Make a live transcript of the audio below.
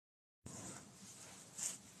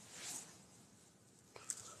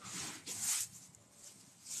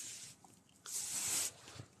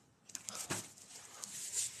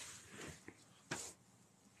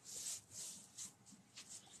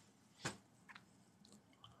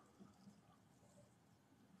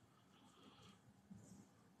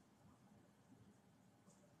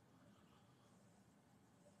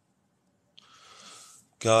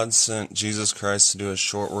God sent Jesus Christ to do a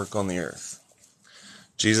short work on the earth.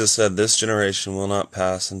 Jesus said, "This generation will not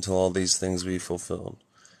pass until all these things be fulfilled."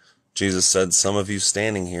 Jesus said, "Some of you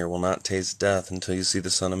standing here will not taste death until you see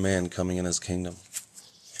the Son of Man coming in his kingdom."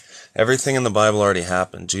 Everything in the Bible already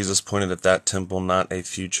happened. Jesus pointed at that temple, not a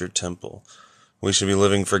future temple. We should be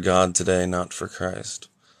living for God today, not for Christ.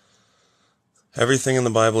 Everything in the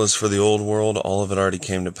Bible is for the old world. All of it already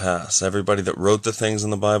came to pass. Everybody that wrote the things in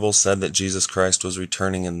the Bible said that Jesus Christ was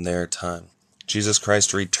returning in their time. Jesus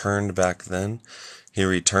Christ returned back then. He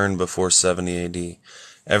returned before 70 AD.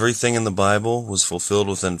 Everything in the Bible was fulfilled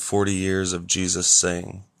within 40 years of Jesus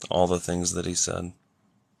saying all the things that he said.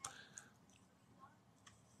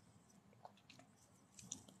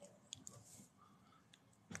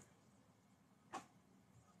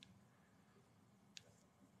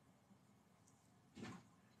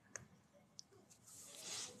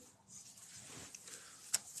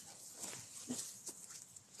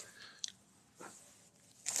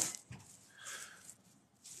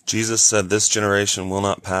 Jesus said, "This generation will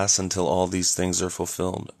not pass until all these things are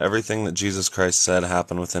fulfilled." Everything that Jesus Christ said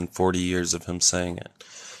happened within 40 years of him saying it.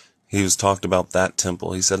 He was talked about that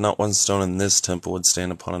temple. He said not one stone in this temple would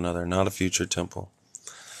stand upon another, not a future temple.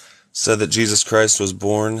 Said that Jesus Christ was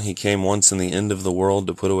born. He came once in the end of the world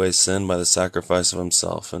to put away sin by the sacrifice of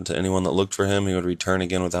himself, and to anyone that looked for him, he would return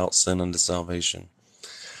again without sin unto salvation.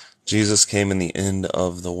 Jesus came in the end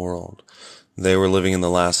of the world. They were living in the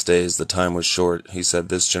last days. The time was short. He said,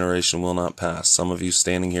 "This generation will not pass. Some of you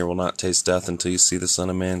standing here will not taste death until you see the Son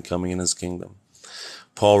of Man coming in his kingdom."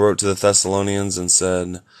 Paul wrote to the Thessalonians and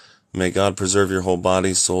said, "May God preserve your whole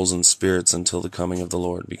bodies, souls, and spirits until the coming of the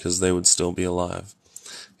Lord," because they would still be alive.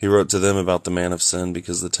 He wrote to them about the man of sin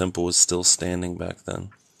because the temple was still standing back then.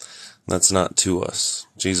 That's not to us.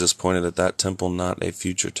 Jesus pointed at that temple, not a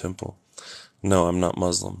future temple. No, I'm not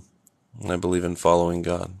Muslim. I believe in following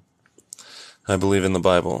God. I believe in the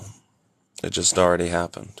Bible. It just already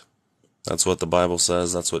happened. That's what the Bible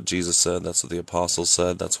says. That's what Jesus said. That's what the apostles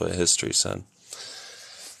said. That's what history said.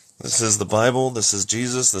 This is the Bible. This is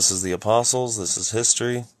Jesus. This is the apostles. This is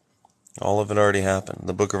history. All of it already happened.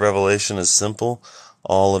 The book of Revelation is simple.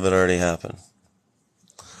 All of it already happened.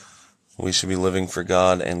 We should be living for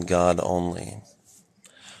God and God only.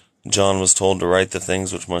 John was told to write the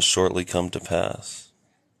things which must shortly come to pass.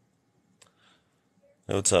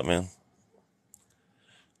 Hey, what's up, man?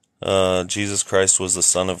 Jesus Christ was the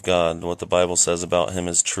Son of God. What the Bible says about him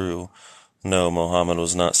is true. No, Muhammad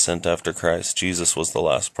was not sent after Christ. Jesus was the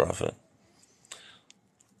last prophet.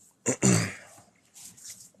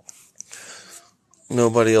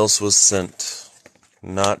 Nobody else was sent.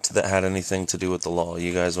 Not that had anything to do with the law.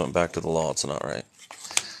 You guys went back to the law. It's not right.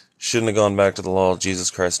 Shouldn't have gone back to the law.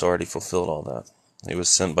 Jesus Christ already fulfilled all that. He was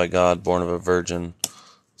sent by God, born of a virgin,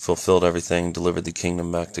 fulfilled everything, delivered the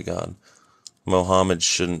kingdom back to God. Muhammad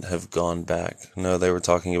shouldn't have gone back. No, they were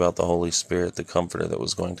talking about the Holy Spirit, the Comforter that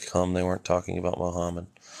was going to come. They weren't talking about Muhammad.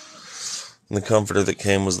 And the Comforter that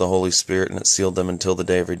came was the Holy Spirit, and it sealed them until the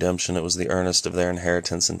day of redemption. It was the earnest of their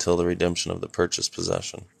inheritance until the redemption of the purchased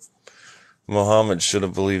possession. Muhammad should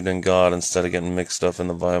have believed in God instead of getting mixed up in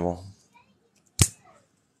the Bible.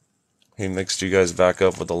 He mixed you guys back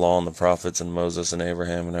up with the law and the prophets and Moses and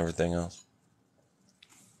Abraham and everything else.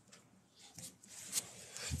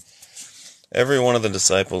 Every one of the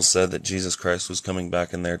disciples said that Jesus Christ was coming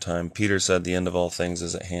back in their time. Peter said, "The end of all things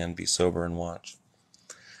is at hand. Be sober and watch."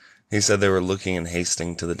 He said they were looking and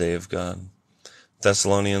hasting to the day of God.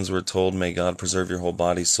 Thessalonians were told, "May God preserve your whole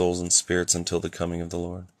body, souls, and spirits until the coming of the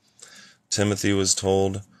Lord." Timothy was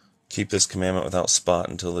told, "Keep this commandment without spot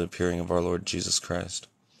until the appearing of our Lord Jesus Christ."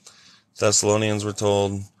 Thessalonians were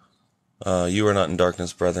told, "You are not in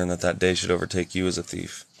darkness, brethren, that day should overtake you as a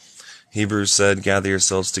thief." Hebrews said, "Gather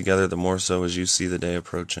yourselves together, the more so as you see the day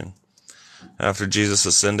approaching." After Jesus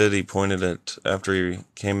ascended, after he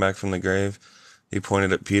came back from the grave, he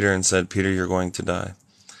pointed at Peter and said, "Peter, you're going to die."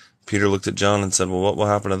 Peter looked at John and said, "Well, what will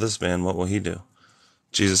happen to this man? What will he do?"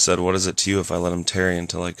 Jesus said, "What is it to you if I let him tarry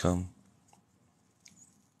until I come?"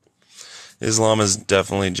 Islam is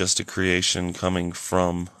definitely just a creation coming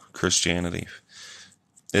from Christianity.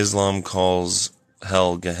 Islam calls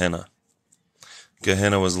hell Gehenna.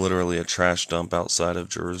 Gehenna was literally a trash dump outside of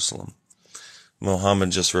Jerusalem.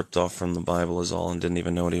 Muhammad just ripped off from the Bible is all and didn't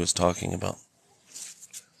even know what he was talking about.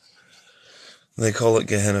 They call it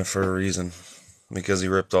Gehenna for a reason, because he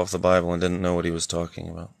ripped off the Bible and didn't know what he was talking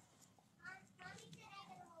about.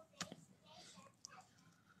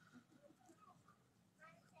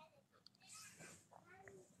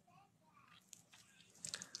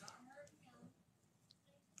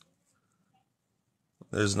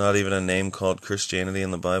 There's not even a name called Christianity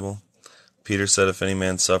in the Bible. Peter said, if any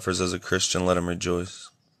man suffers as a Christian, let him rejoice.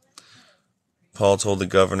 Paul told the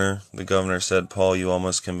governor said, Paul, you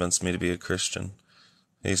almost convinced me to be a Christian.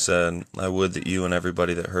 He said, I would that you and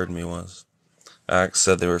everybody that heard me was. Acts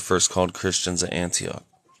said they were first called Christians at Antioch.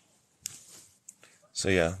 So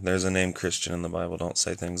yeah, there's a name Christian in the Bible. Don't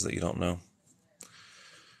say things that you don't know.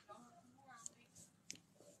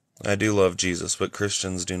 I do love Jesus, but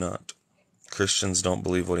Christians do not. Christians don't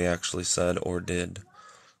believe what he actually said or did.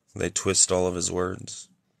 They twist all of his words.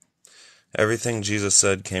 Everything Jesus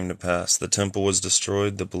said came to pass. The temple was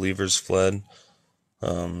destroyed. The believers fled.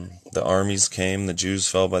 The armies came. The Jews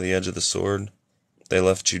fell by the edge of the sword. They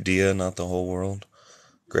left Judea, not the whole world.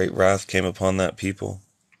 Great wrath came upon that people.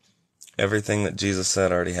 Everything that Jesus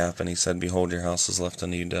said already happened. He said, behold, your house is left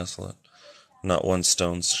unto you desolate. Not one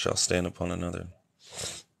stone shall stand upon another.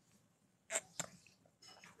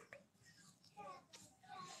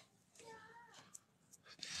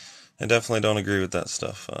 I definitely don't agree with that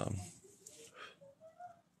stuff.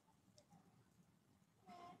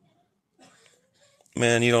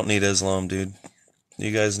 Man, you don't need Islam, dude. You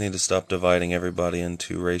guys need to stop dividing everybody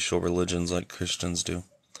into racial religions like Christians do.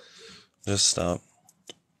 Just stop.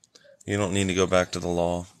 You don't need to go back to the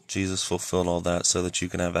law. Jesus fulfilled all that so that you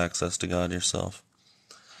can have access to God yourself.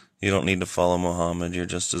 You don't need to follow Muhammad. You're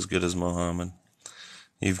just as good as Muhammad.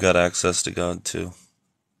 You've got access to God too.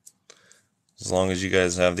 As long as you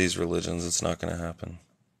guys have these religions, it's not going to happen.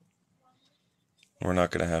 We're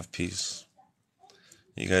not going to have peace.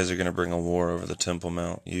 You guys are going to bring a war over the Temple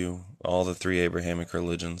Mount. All the three Abrahamic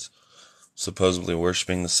religions, supposedly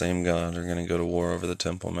worshiping the same God, are going to go to war over the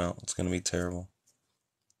Temple Mount. It's going to be terrible.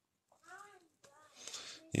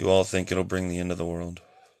 You all think it'll bring the end of the world.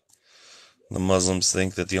 The Muslims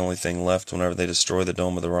think that the only thing left whenever they destroy the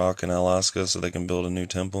Dome of the Rock in Alaska so they can build a new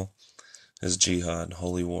temple is jihad,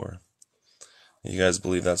 holy war. You guys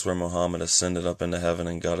believe that's where Muhammad ascended up into heaven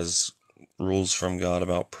and got his rules from God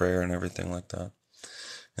about prayer and everything like that,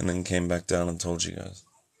 and then came back down and told you guys.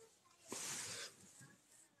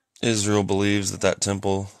 Israel believes that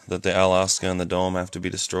temple, that the Alaska and the dome have to be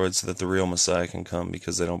destroyed so that the real Messiah can come,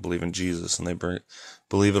 because they don't believe in Jesus, and they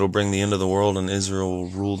believe it'll bring the end of the world and Israel will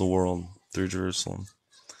rule the world through Jerusalem.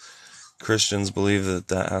 Christians believe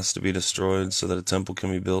that has to be destroyed so that a temple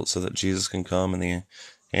can be built so that Jesus can come and the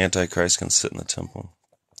Antichrist can sit in the temple.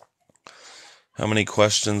 How many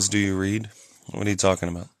questions do you read? What are you talking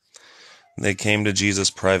about? They came to Jesus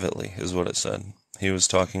privately, is what it said. He was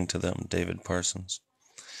talking to them, David Parsons.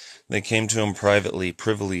 They came to him privately,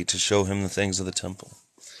 privily, to show him the things of the temple.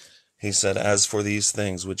 He said, as for these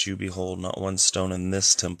things which you behold, not one stone in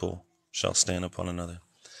this temple shall stand upon another.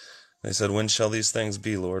 They said, when shall these things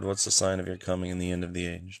be, Lord? What's the sign of your coming and the end of the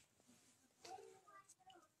age?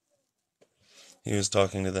 He was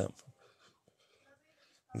talking to them.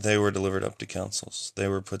 They were delivered up to councils. They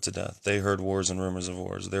were put to death. They heard wars and rumors of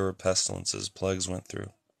wars. There were pestilences. Plagues went through.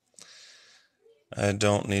 I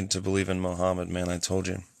don't need to believe in Muhammad, man, I told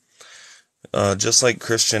you. Just like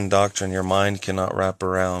Christian doctrine, your mind cannot wrap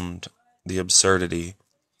around the absurdity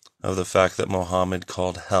of the fact that Muhammad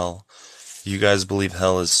called hell. You guys believe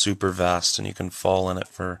hell is super vast and you can fall in it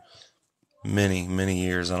for many, many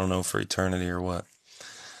years. I don't know, for eternity or what.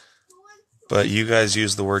 But you guys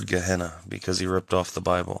use the word Gehenna because he ripped off the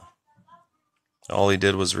Bible. All he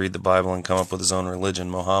did was read the Bible and come up with his own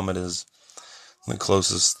religion. Muhammad is the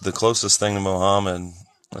closest thing to Muhammad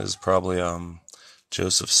is probably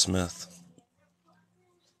Joseph Smith.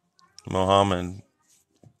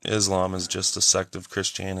 Islam is just a sect of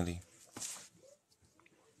Christianity,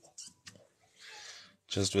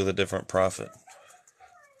 just with a different prophet.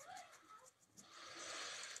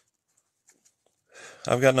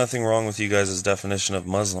 I've got nothing wrong with you guys' definition of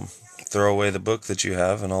Muslim. Throw away the book that you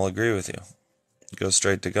have and I'll agree with you. Go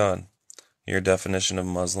straight to God. Your definition of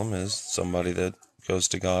Muslim is somebody that goes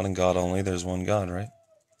to God and God only. There's one God, right?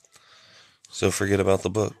 So forget about the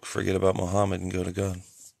book. Forget about Muhammad and go to God.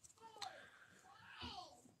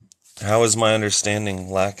 How is my understanding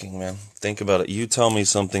lacking, man? Think about it. You tell me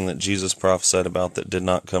something that Jesus prophesied about that did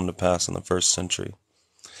not come to pass in the first century.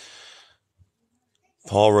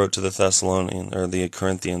 Paul wrote to the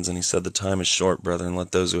Corinthians, and he said, the time is short, brethren.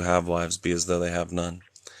 Let those who have wives be as though they have none.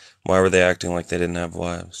 Why were they acting like they didn't have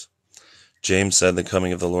wives? James said the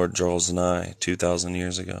coming of the Lord draws nigh 2,000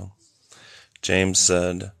 years ago. James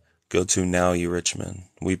said, go to now, you rich men,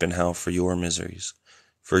 weep and howl for your miseries,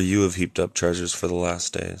 for you have heaped up treasures for the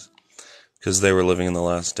last days, because they were living in the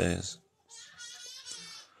last days.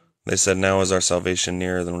 They said, now is our salvation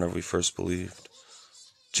nearer than whenever we first believed.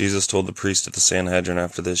 Jesus told the priest at the Sanhedrin,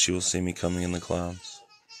 after this you will see me coming in the clouds.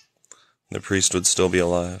 The priest would still be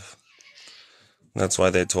alive. That's why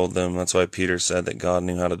that's why Peter said that God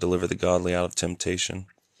knew how to deliver the godly out of temptation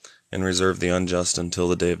and reserve the unjust until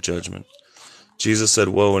the day of judgment. Jesus said,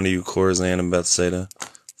 "Woe unto you, Chorazin and Bethsaida,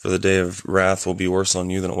 for the day of wrath will be worse on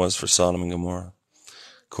you than it was for Sodom and Gomorrah."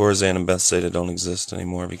 Chorazin and Bethsaida don't exist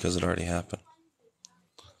anymore because it already happened.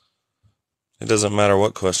 It doesn't matter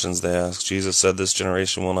what questions they ask. Jesus said this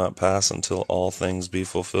generation will not pass until all things be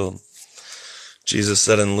fulfilled. Jesus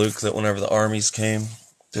said in Luke that whenever the armies came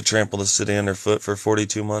to trample the city underfoot for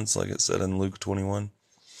 42 months, like it said in Luke 21,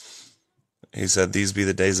 he said, "These be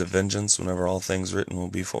the days of vengeance, whenever all things written will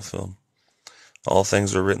be fulfilled." All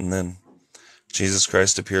things were written then. Jesus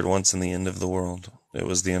Christ appeared once in the end of the world. It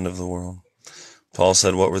was the end of the world. Paul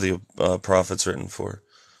said, what were the prophets written for?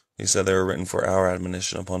 He said they were written for our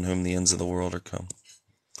admonition, upon whom the ends of the world are come.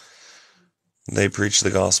 They preached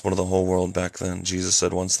the gospel to the whole world back then. Jesus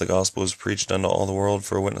said once the gospel was preached unto all the world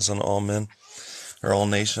for a witness unto all men, or all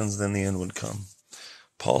nations, then the end would come.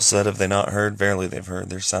 Paul said, have they not heard? Verily they've heard.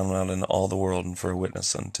 They're sounded out into all the world, and for a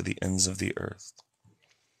witness unto the ends of the earth.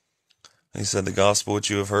 He said, the gospel which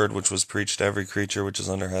you have heard, which was preached to every creature which is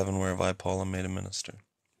under heaven, whereof I, Paul, am made a minister.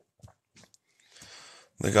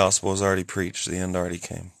 The gospel was already preached. The end already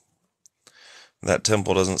came. That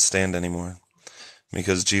temple doesn't stand anymore,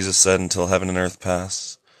 because Jesus said, until heaven and earth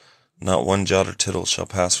pass, not one jot or tittle shall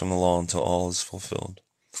pass from the law until all is fulfilled.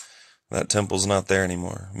 That temple's not there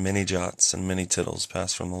anymore. Many jots and many tittles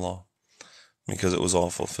pass from the law, because it was all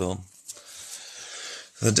fulfilled.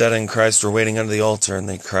 The dead in Christ were waiting under the altar, and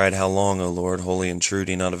they cried, how long, O Lord, holy and true,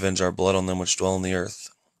 do ye not avenge our blood on them which dwell on the earth?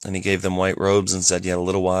 And he gave them white robes, and said, yet a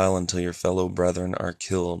little while, until your fellow brethren are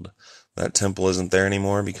killed. That temple isn't there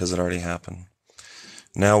anymore, because it already happened.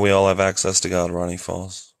 Now we all have access to God, Ronell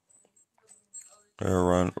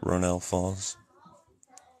Falls.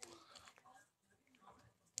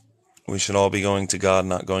 We should all be going to God,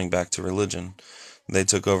 not going back to religion. They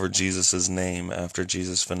took over Jesus' name after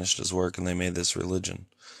Jesus finished his work, and they made this religion.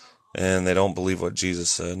 And they don't believe what Jesus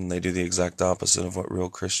said, and they do the exact opposite of what real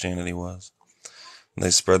Christianity was.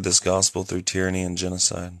 They spread this gospel through tyranny and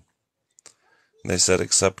genocide. They said,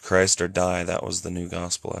 accept Christ or die. That was the new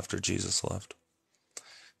gospel after Jesus left.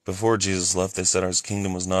 Before Jesus left, they said his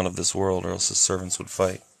kingdom was not of this world, or else his servants would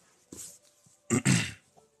fight.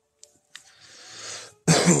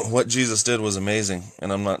 What Jesus did was amazing,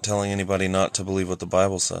 and I'm not telling anybody not to believe what the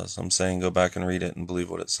Bible says. I'm saying go back and read it and believe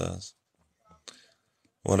what it says.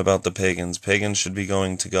 What about the pagans? Pagans should be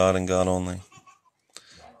going to God and God only.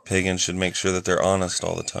 Pagans should make sure that they're honest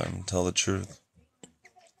all the time and tell the truth.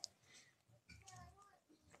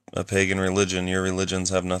 A pagan religion, your religions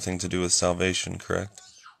have nothing to do with salvation, correct?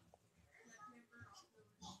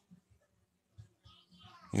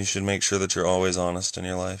 You should make sure that you're always honest in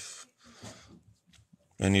your life.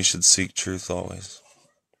 And you should seek truth always.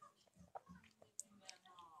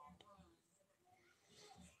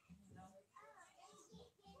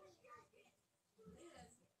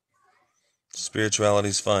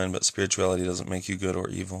 Spirituality's fine, but spirituality doesn't make you good or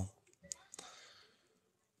evil.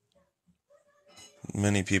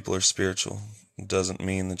 Many people are spiritual. It doesn't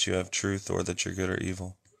mean that you have truth or that you're good or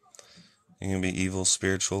evil. You can be evil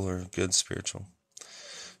spiritual or good spiritual.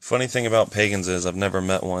 Funny thing about pagans is I've never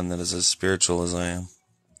met one that is as spiritual as I am.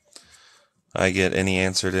 I get any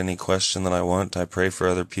answer to any question that I want. I pray for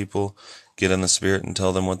other people, get in the spirit and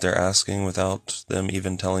tell them what they're asking without them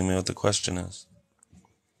even telling me what the question is.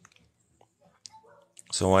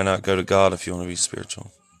 So why not go to God if you want to be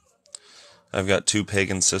spiritual? I've got 2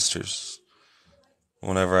 pagan sisters.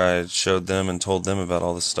 Whenever I showed them and told them about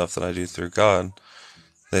all the stuff that I do through God,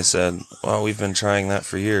 they said, well, we've been trying that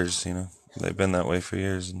for years, They've been that way for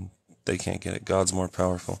years, and they can't get it. God's more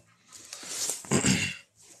powerful.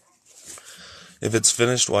 If it's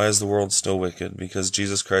finished, why is the world still wicked? Because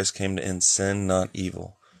Jesus Christ came to end sin, not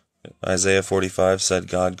evil. Isaiah 45 said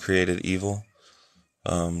God created evil.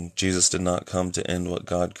 Jesus did not come to end what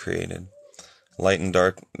God created. Light and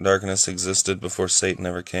darkness existed before Satan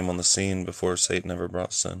ever came on the scene, before Satan ever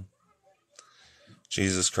brought sin.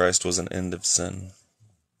 Jesus Christ was an end of sin.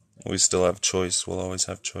 We still have choice. We'll always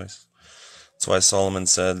have choice. That's why Solomon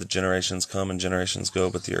said, the generations come and generations go,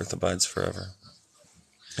 but the earth abides forever.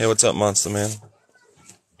 Hey, what's up, Monster Man?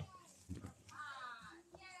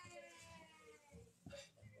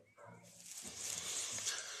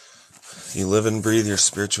 You live and breathe your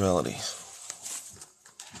spirituality.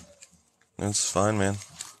 It's fine, man.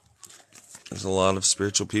 There's a lot of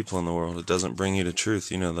spiritual people in the world. It doesn't bring you to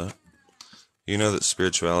truth. You know that. You know that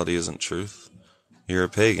spirituality isn't truth. You're a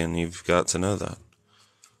pagan. You've got to know that.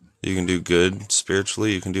 You can do good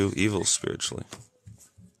spiritually. You can do evil spiritually.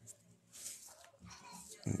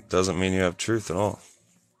 It doesn't mean you have truth at all.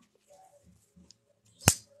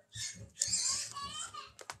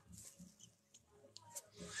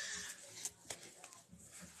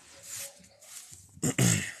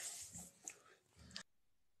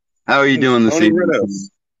 How are you doing this Tony evening?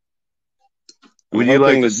 Riddous. I'm Would you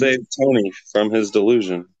like hoping to to save Tony from his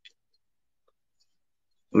delusion.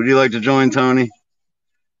 Would you like to join Tony?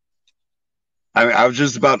 I was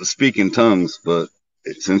just about to speak in tongues, but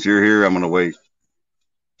since you're here, I'm gonna wait.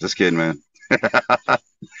 Just kidding, man. I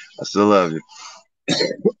still love you.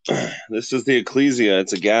 This is the ecclesia.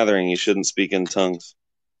 It's a gathering. You shouldn't speak in tongues.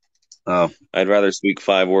 Oh, I'd rather speak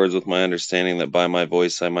 5 words with my understanding that by my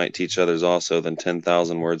voice I might teach others also than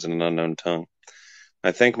 10,000 words in an unknown tongue.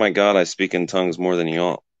 I thank my God I speak in tongues more than you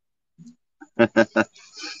all.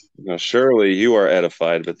 Now, surely you are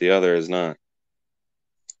edified, but the other is not.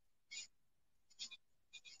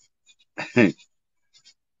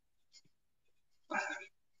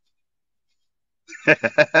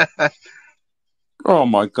 Oh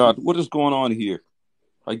my God, what is going on here?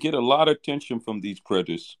 I get a lot of attention from these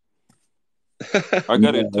predators. I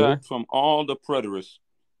got no. attacked from all the predators,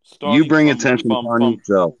 You starting bring from attention upon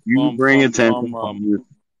yourself. You bring attention from upon you.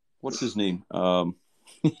 what's his name?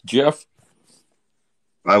 Jeff.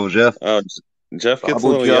 I was Jeff. Oh, Jeff gets a Bible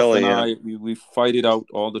little Jeff and yelly. Yeah. we fight it out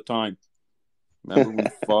all the time. Remember we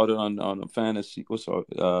fought it on a fantasy. What's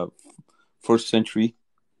first century?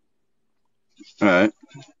 All right.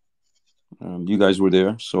 You guys were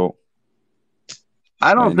there, so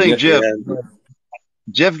I don't and think yet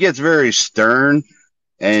Jeff gets very stern,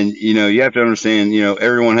 and you have to understand.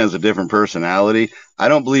 Everyone has a different personality. I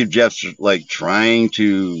don't believe Jeff's like trying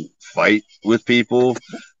to fight with people.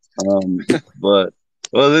 But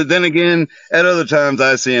well, then again, at other times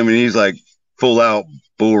I see him and he's like full out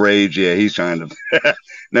bull rage. Yeah, he's trying to.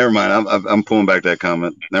 Never mind. I'm pulling back that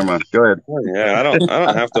comment. Never mind. Go ahead. Yeah, I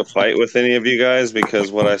don't have to fight with any of you guys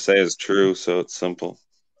because what I say is true, so it's simple.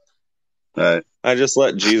 All right. I just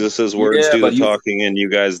let Jesus' words yeah, do the but you talking and you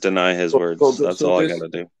guys deny his words. That's all I got to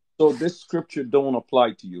do. so this scripture don't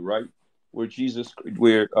apply to you, right? Where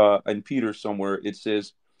in Peter somewhere it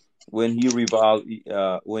says when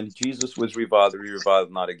when Jesus was reviled, he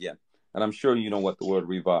reviled not again. And I'm sure you know what the word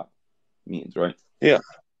revile means, right? Yeah.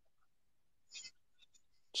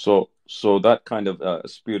 So that kind of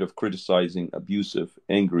spirit of criticizing, abusive,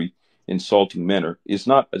 angry, insulting manner is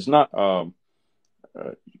not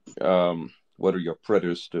whether you're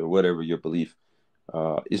prejudiced or whatever your belief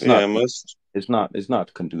is Yeah, not most it's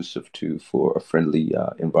not conducive to for a friendly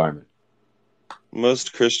environment.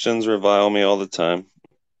 most Christians revile me all the time.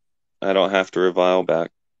 I don't have to revile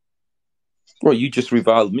back. Well, you just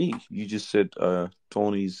reviled me. You just said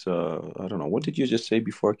Tony's. I don't know. What did you just say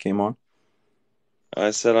before I came on?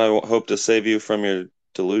 I said I hope to save you from your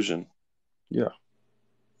delusion. Yeah.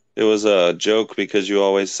 It was a joke because you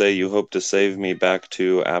always say you hope to save me back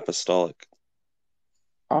to apostolic.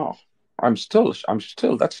 Oh, I'm still.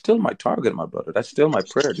 That's still my target, my brother. That's still my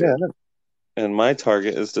prayer Yeah. there. And my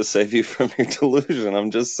target is to save you from your delusion.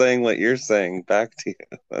 I'm just saying what you're saying back to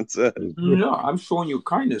you. That's it. No, I'm showing you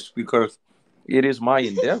kindness because it is my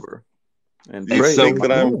endeavor and You It's prayer. so. think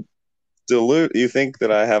that I'm you think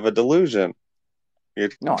that I have a delusion. You're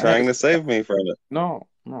No, I never trying to said that. save me from it. No,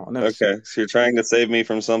 I never said. Okay, so you're trying to save me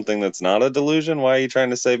from something that's not a delusion? Why are you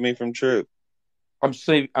trying to save me from truth? I'm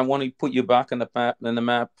saying I want to put you back on the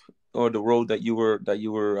map or the road that you were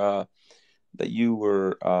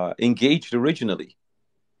engaged originally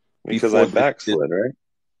Because I before backslid, right?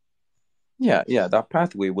 yeah, that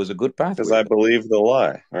pathway was a good Because pathway. I believe the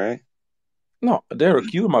lie, right? No,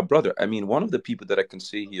 Derek, you are my brother. I mean, one of the people that I can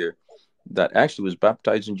see here that actually was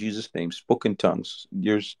baptized in Jesus' name, spoke in tongues.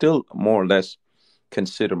 You're still more or less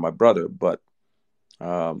considered my brother, but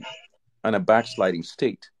um, in a backsliding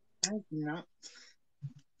state.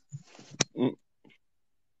 Mm,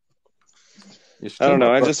 You're I still don't my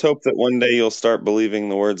know. I brother just hope that one day you'll start believing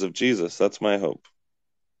the words of Jesus. That's my hope.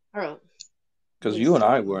 because you and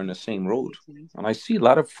I were in the same road, and I see a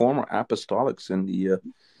lot of former apostolics in the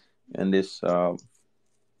in this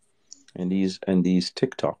in these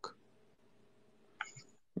TikTok,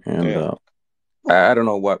 and Yeah, I don't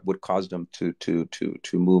know what would cause them to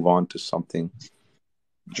move on to something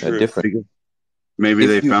truth. different. Because maybe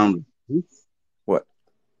they If you found. what?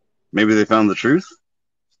 Maybe they found the truth.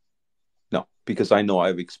 No, because I know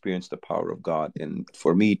I've experienced the power of God, and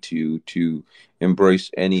for me to embrace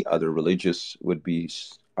any other religious would be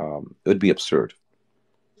absurd.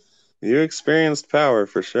 You experienced power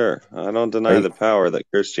for sure. I don't deny Right? the power that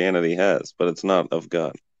Christianity has, but it's not of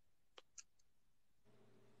God.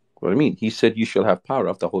 What I mean, He said, "You shall have power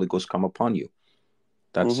after the Holy Ghost come upon you."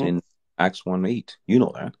 That's Hmm. in Acts 1:8. You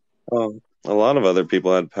know that. A lot of other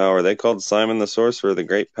people had power. They called Simon the sorcerer the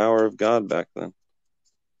great power of God back then.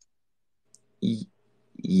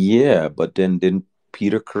 Yeah, but then didn't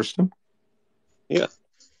Peter curse them? Yeah.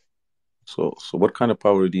 So what kind of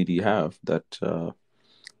power did he have? That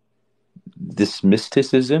this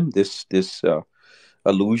mysticism, this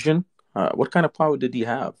illusion. What kind of power did he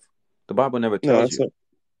have? The Bible never No, tells you.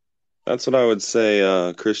 that's what I would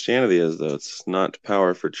say Christianity is, though. It's not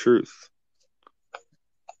power for truth.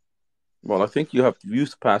 Well, I think you have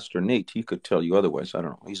youth pastor Nate. He could tell you otherwise. I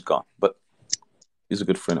don't know. He's gone, but he's a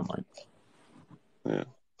good friend of mine. Yeah.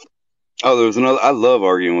 Oh, there was another. I love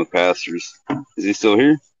arguing with pastors. Is he still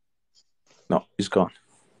here? No, he's gone.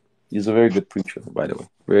 He's a very good preacher, by the way.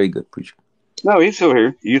 Very good preacher. No, he's still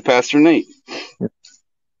here. Youth Pastor Nate.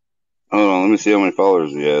 Hold on, let me see how many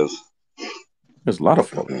followers he has. There's a lot of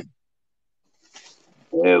followers.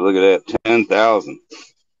 Yeah, look at that, 10,000.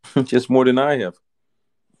 Just more than I have.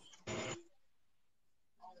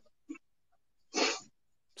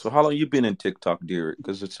 So how long you been in TikTok, Derek?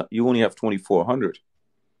 Because you only have 2,400,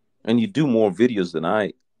 and you do more videos than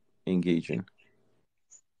I engage in.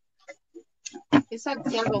 He said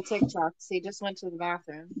several TikToks. He just went to the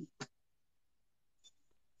bathroom.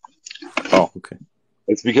 Oh, okay.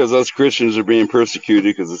 It's because us Christians are being persecuted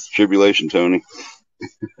because it's tribulation, Tony.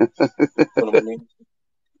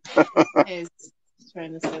 He's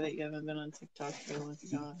trying to say that you haven't been on TikTok for a long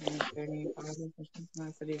time.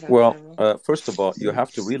 Well, first of all, you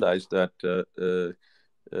have to realize that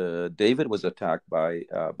David was attacked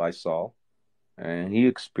by Saul, and he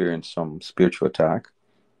experienced some spiritual attack.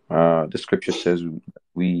 The scripture says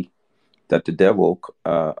that the devil.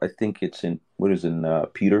 I think it's in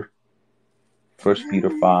Peter. 1 Peter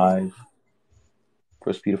 5.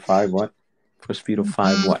 1 Peter 5 what? 1 Peter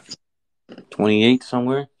 5 what? 28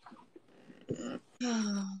 somewhere?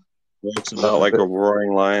 It's about like a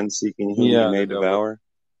roaring lion seeking whom he may devour.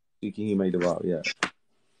 Seeking he may devour, yeah.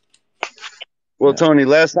 Well, Tony,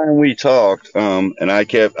 last time we talked, and I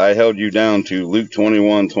held you down to Luke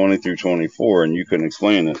 21:20 through 24, and you couldn't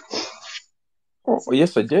explain it. Oh,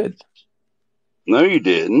 yes, I did. No, you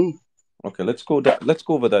didn't. Okay, let's go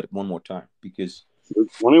over that one more time, because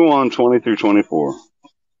Luke 21:20 through 24.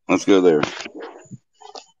 Let's go there.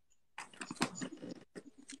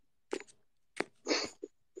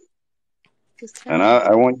 And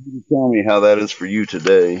I want you to tell me how that is for you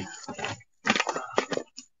today.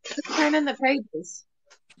 Turn in the pages.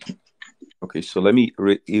 Okay, so let me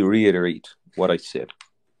reiterate what I said.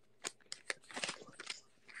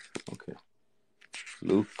 Okay.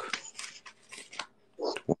 Luke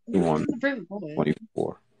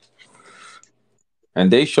 21:24.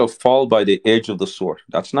 And they shall fall by the edge of the sword.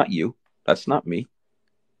 That's not you. That's not me.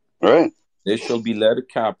 Right. They shall be led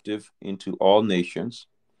captive into all nations,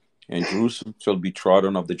 and Jerusalem shall be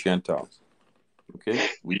trodden of the Gentiles. Okay?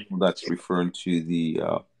 We know that's referring to the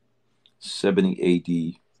 70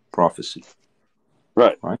 AD prophecy.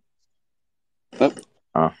 Right. Yep.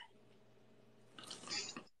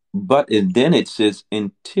 And then it says,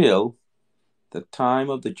 until the time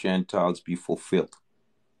of the Gentiles be fulfilled.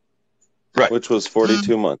 Right. Which was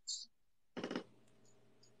 42 months.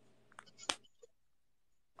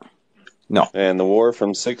 No. And the war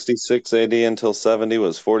from 66 AD until 70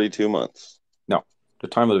 was 42 months. No. The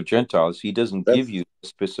time of the Gentiles, he doesn't give you a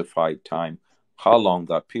specified time, how long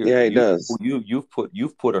that period. Yeah, he does. You've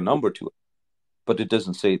put a number to it, but it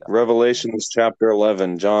doesn't say that. Revelations chapter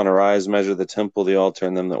 11, John, arise, measure the temple, the altar,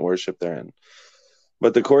 and them that worship therein.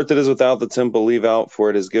 But the court that is without the temple leave out, for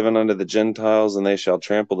it is given unto the Gentiles, and they shall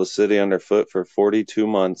trample the city under foot for 42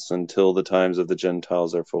 months until the times of the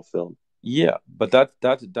Gentiles are fulfilled. Yeah, but that's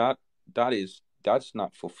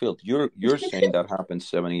not fulfilled. You're saying that happened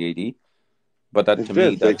 70 AD, but that to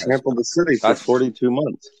me they trampled the city for 42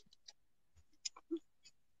 months.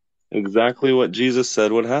 Exactly what Jesus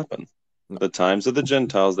said would happen. No. The times of the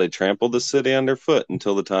Gentiles, they trampled the city underfoot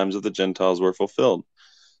until the times of the Gentiles were fulfilled.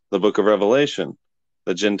 The book of Revelation,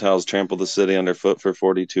 the Gentiles trampled the city underfoot for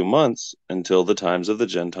 42 months until the times of the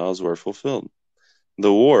Gentiles were fulfilled.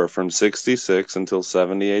 The war from 66 until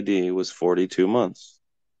 70 AD was 42 months.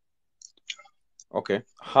 Okay.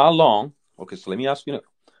 How long? Okay, so let me ask you now.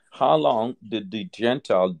 How long did the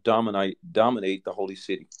Gentile dominate the holy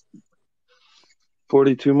city?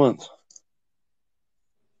 42 months.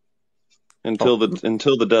 Until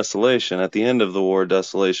the desolation. At the end of the war,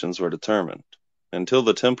 desolations were determined. Until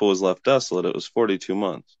the temple was left desolate, it was 42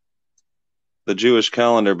 months. The Jewish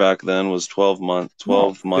calendar back then was 12 months.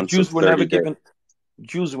 12 months Jews of were 30 days.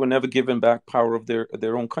 Jews were never given back power of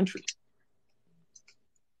their own country.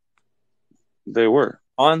 They were.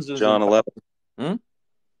 John 11.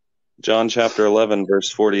 John chapter 11 verse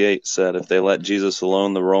 48 said, if they let Jesus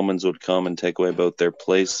alone, the Romans would come and take away both their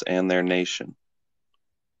place and their nation.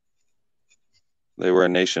 They were a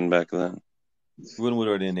nation back then. When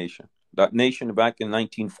were they a nation? That nation back in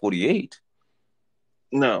 1948.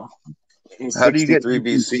 No. In How do you get 63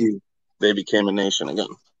 BC, they became a nation again.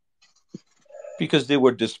 Because they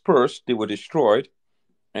were dispersed, they were destroyed,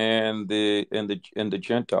 and the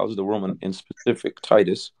Gentiles, the Roman in specific,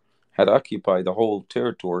 Titus, had occupied the whole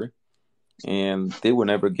territory, and they were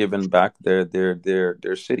never given back their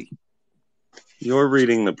city. You're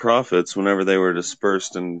reading the prophets whenever they were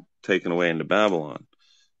dispersed and taken away into Babylon.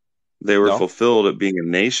 They were No, fulfilled at being a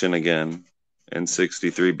nation again in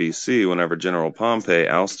 63 BC whenever General Pompey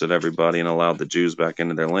ousted everybody and allowed the Jews back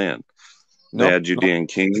into their land. They no, had no. Judean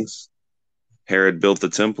kings. Herod built the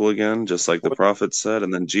temple again, just like the prophets said,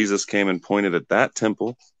 and then Jesus came and pointed at that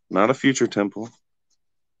temple, not a future temple.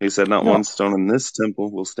 He said, not No, one stone in this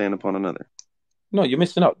temple will stand upon another. no, you're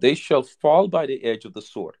missing out. They shall fall by the edge of the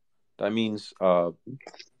sword. That means they're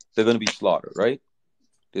going to be slaughtered, right?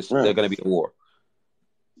 They're Right. going to be at war.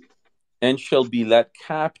 And shall be led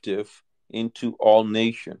captive into all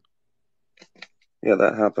nation. Yeah,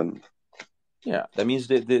 that happened. Yeah, that means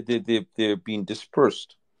they're being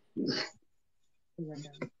dispersed.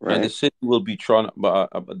 Right. And the city will be trodden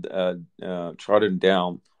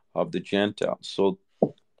down of the Gentiles. So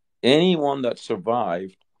anyone that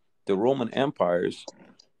survived the Roman empires,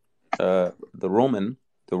 the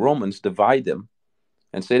Romans divide them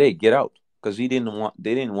and said, "Hey, get out," because they didn't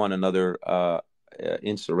want another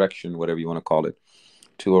insurrection, whatever you want to call it,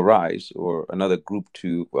 to arise, or another group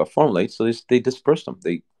to formulate. So they dispersed them.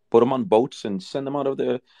 They put them on boats and sent them out of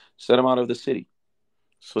the city,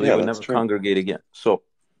 so they would that's never true. congregate again. So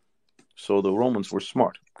the Romans were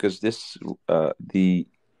smart, because let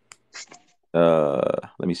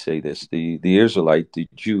me say this: the Israelite, the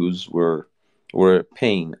Jews were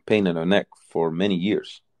pain in their neck for many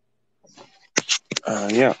years.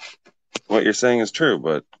 Yeah, what you're saying is true,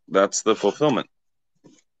 but that's the fulfillment.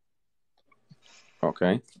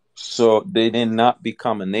 Okay, so they did not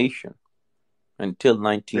become a nation until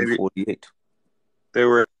 1948. They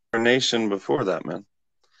were a nation before that, man.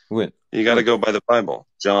 When? You got to go by the Bible.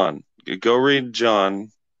 John. You go read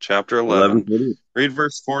John chapter 11. 11:40. Read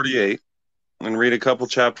verse 48 and read a couple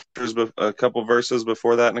chapters, a couple verses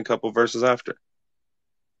before that and a couple verses after.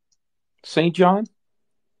 St. John?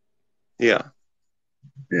 Yeah.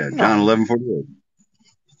 Yeah, No. John 11:48.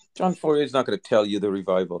 John 48 is not going to tell you the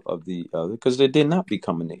revival of the because they did not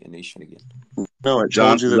become a nation again. No, it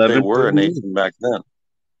John told you that they were a 11:48. nation back then.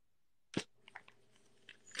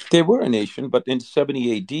 They were a nation, but in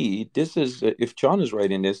 70 AD, this is, if John is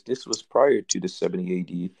right in this was prior to the 70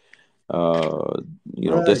 AD,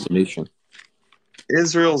 Right. decimation.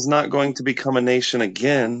 Israel's not going to become a nation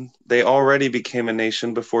again. They already became a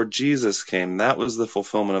nation before Jesus came. That was the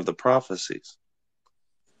fulfillment of the prophecies.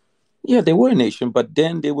 Yeah, they were a nation, but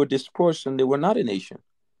then they were dispersed and they were not a nation.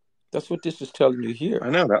 That's what this is telling you here. I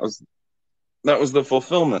know, that was the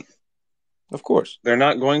fulfillment. Of course. They're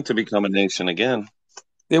not going to become a nation again.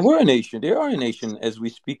 They were a nation. They are a nation as we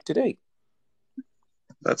speak today.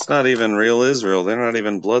 That's not even real Israel. They're not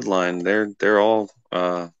even bloodline. They're all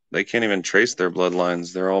they can't even trace their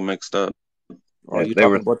bloodlines. They're all mixed up. Are you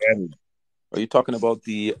talking about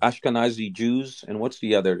the Ashkenazi Jews, and what's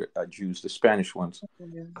the other Jews, the Spanish ones?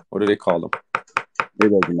 What do they call them?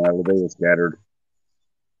 It doesn't matter. They were scattered.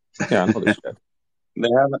 Yeah, I know they're scattered.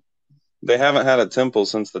 They haven't had a temple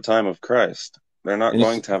since the time of Christ. They're not And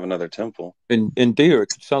going to have another temple. And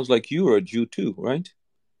Derich, it sounds like you are a Jew too, right?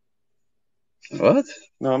 What?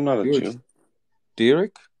 No, I'm not a Jew.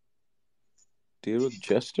 Derich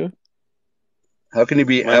Jester? How can he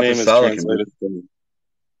be My name is apostolic? translated from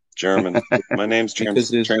German. My name's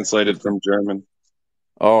translated from German.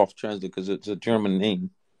 Oh, translated because it's a German name.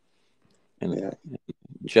 And yeah.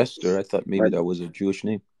 Jester, I thought maybe that was a Jewish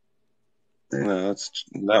name. No,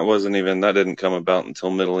 that didn't come about until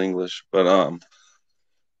Middle English. But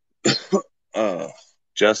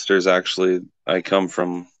jesters, actually, I come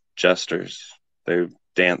from jesters. They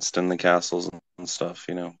danced in the castles and stuff,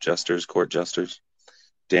 jesters, court jesters.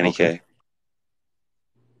 Danny Kaye.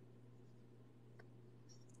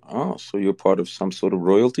 Oh, so you're part of some sort of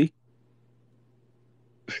royalty?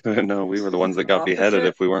 No, we were the ones that got beheaded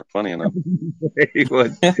if we weren't funny enough.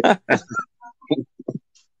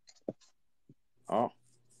 Oh.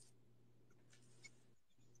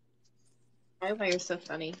 I thought you're so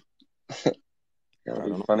funny.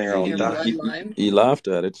 Funny or I'll die. He laughed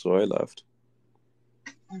at it, so I laughed.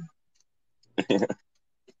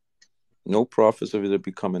 No prophets of it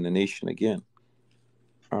becoming a nation again.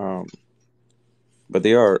 But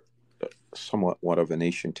they are somewhat of a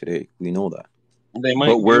nation today. We know that. They might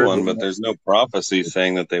be one, but there's no prophecy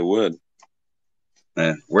saying that they would.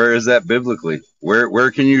 Where is that biblically?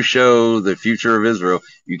 Where can you show the future of Israel?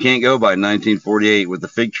 You can't go by 1948 with the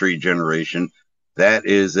fig tree generation. That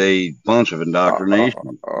is a bunch of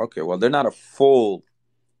indoctrination. Okay, well, they're not a full,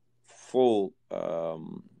 what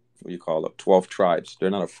do you call it, 12 tribes. They're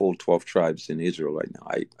not a full 12 tribes in Israel right now,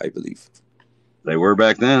 I believe. They were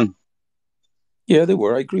back then. Yeah, they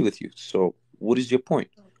were. I agree with you. So what is your point?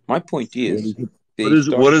 My point is they What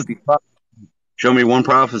started. is show me one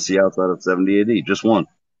prophecy outside of 70 AD. Just one.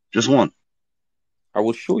 Just one. I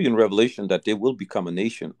will show you in Revelation that they will become a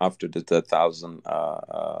nation after the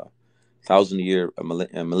thousand-year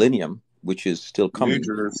millennium, which is still New coming.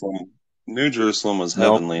 Jerusalem. New Jerusalem was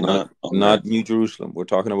No, heavenly, not on not earth. New Jerusalem. We're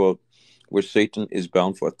talking about where Satan is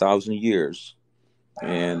bound for 1,000 years,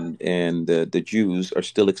 and the Jews are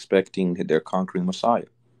still expecting their conquering Messiah.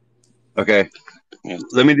 Okay. Yeah.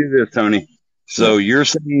 Let me do this, Tony. So you're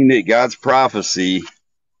saying that God's prophecy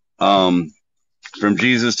from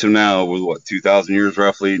Jesus to now was what, 2,000 years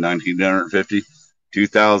roughly, 1950?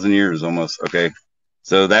 2,000 years almost. Okay.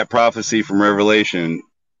 So that prophecy from Revelation,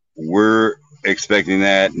 we're expecting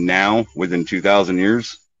that now within 2,000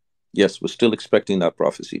 years? Yes, we're still expecting that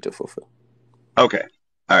prophecy to fulfill. Okay.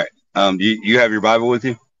 All right. You have your Bible with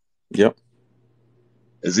you? Yep.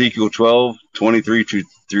 Ezekiel 12, 23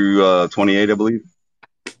 through 28, I believe.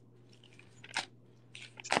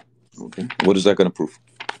 Okay. What is that going to prove?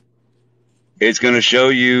 It's going to show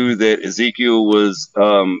you that Ezekiel was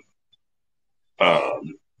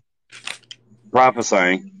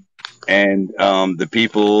prophesying, and the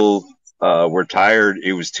people were tired.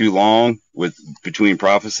 It was too long with between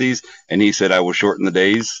prophecies, and he said, "I will shorten the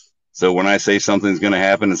days." So when I say something's going to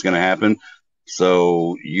happen, it's going to happen.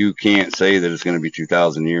 So you can't say that it's going to be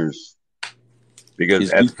 2,000 years, because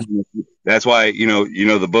that's why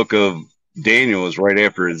the book of Daniel is right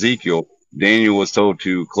after Ezekiel. Daniel was told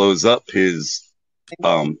to close up his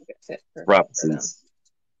prophecies.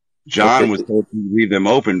 John was told to leave them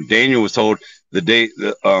open. Daniel was told the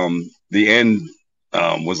end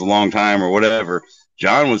was a long time or whatever.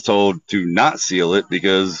 John was told to not seal it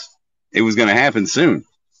because it was going to happen soon.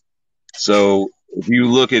 So if you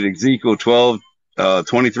look at Ezekiel 12,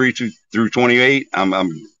 23 through 28,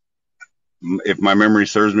 if my memory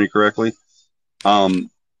serves me correctly,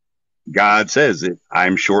 God says that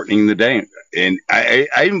I'm shortening the day. And I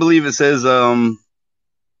even believe it says, I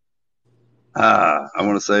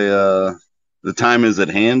want to say, the time is at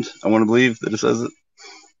hand. I want to believe that it says it.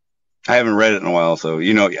 I haven't read it in a while, so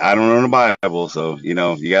I don't know the Bible, so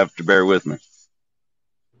you have to bear with me.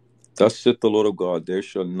 Thus saith the Lord of God, there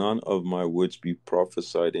shall none of my words be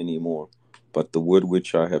prophesied any more, but the word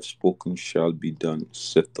which I have spoken shall be done,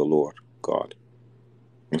 saith the Lord God.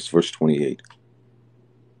 That's verse 28.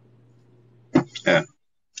 Yeah,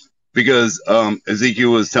 because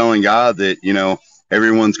Ezekiel was telling God that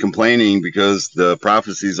everyone's complaining because the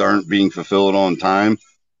prophecies aren't being fulfilled on time.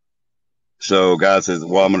 So God says,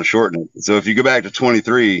 well, I'm going to shorten it. So if you go back to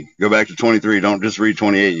 23, don't just read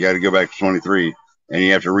 28. You got to go back to 23, and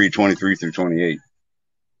you have to read 23 through 28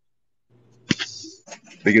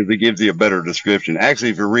 because it gives you a better description.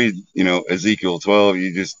 Actually, if you read, Ezekiel 12,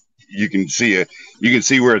 you can see it. You can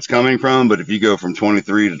see where it's coming from. But if you go from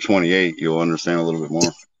 23 to 28, you'll understand a little bit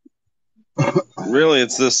more. Really,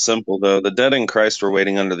 it's this simple, though. The dead in Christ were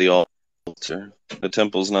waiting under the altar. The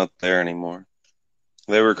temple's not there anymore.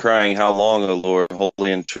 They were crying, "How long, O Lord,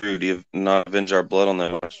 holy and true, do you not avenge our blood on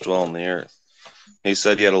them which dwell on the earth?" He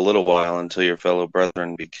said, "Yet a little while until your fellow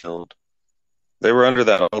brethren be killed." They were under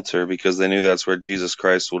that altar because they knew that's where Jesus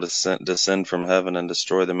Christ would descend from heaven and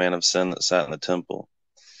destroy the man of sin that sat in the temple.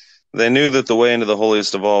 They knew that the way into the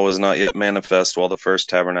holiest of all was not yet manifest while the first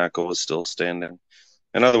tabernacle was still standing.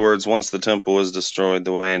 In other words, once the temple was destroyed,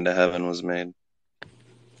 the way into heaven was made.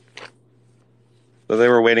 So they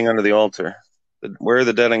were waiting under the altar. Where are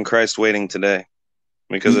the dead in Christ waiting today?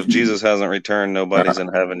 Because if Jesus hasn't returned, nobody's in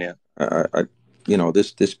heaven yet.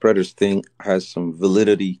 This preterist thing has some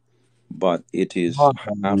validity, but it is half.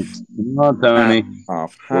 Come on, Tony.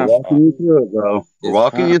 We're walking you through it, bro. We're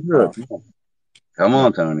walking you through it. Come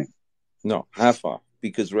on, Tony. No, half off,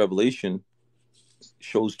 because Revelation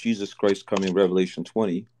shows Jesus Christ coming. Revelation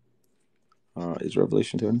 20. Is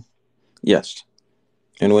Revelation 20? Yes.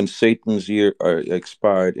 And when Satan's year are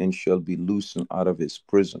expired and shall be loosened out of his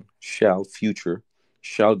prison, shall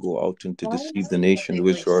go out and to deceive the nations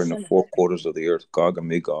which are in the four quarters of the earth, Gog and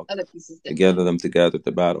Magog, to gather them together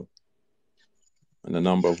to battle, and the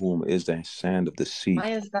number of whom is the sand of the sea.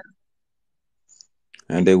 Why is that?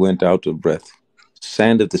 And they went out of breath.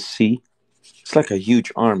 Sand of the sea? It's like a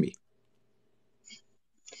huge army.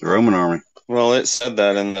 The Roman army. Well, it said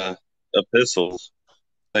that in the epistles.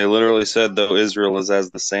 They literally said, though Israel is as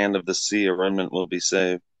the sand of the sea, a remnant will be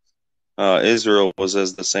saved. Israel was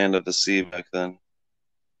as the sand of the sea back then.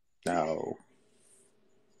 No.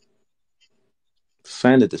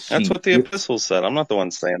 Sand of the That's sea. what the epistles said. I'm not the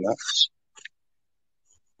one saying that.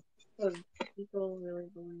 So people really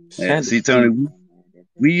believe. Yeah, Sand of see, the sea. Tony,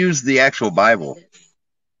 we use the actual Bible.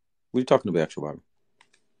 What are you talking about, actual Bible?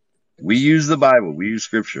 We use the Bible. We use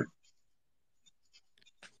Scripture.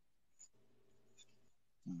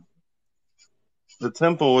 The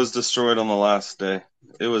temple was destroyed on the last day.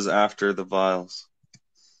 It was after the vials.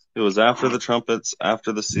 It was after the trumpets,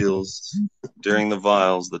 after the seals. During the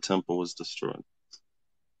vials, the temple was destroyed.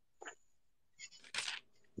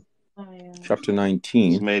 Chapter It was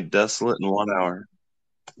 19. made desolate in 1 hour.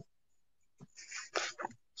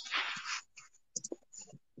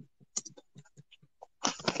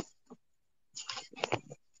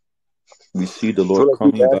 We see the That's Lord what I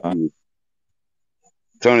keep coming back. asking you.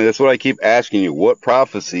 Tony, that's what I keep asking you. What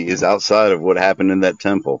prophecy is outside of what happened in that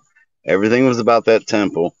temple? Everything was about that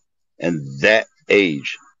temple and that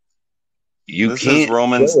age. You This is can't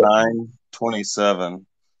Romans show it. 9:27.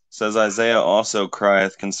 Says Isaiah also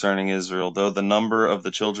crieth concerning Israel, though the number of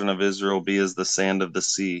the children of Israel be as the sand of the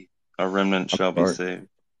sea, a remnant I'm shall be sorry. saved.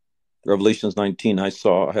 Revelations 19. I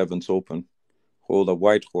saw heavens open. Hold a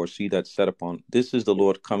white horse, he that sat upon. This is the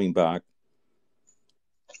Lord coming back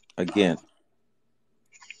again.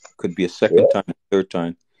 Could be a second time, a third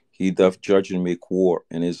time. He doth judge and make war,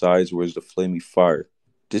 and his eyes were as the flaming fire.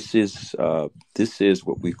 This is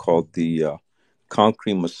what we call the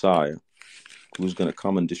conquering Messiah, who's going to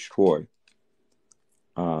come and destroy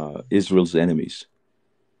Israel's enemies.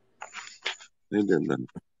 They did that.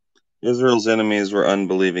 Israel's enemies were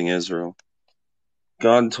unbelieving Israel.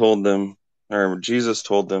 God told them, or Jesus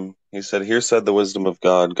told them, he said, here said the wisdom of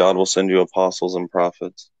God, God will send you apostles and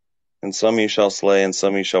prophets, and some you shall slay, and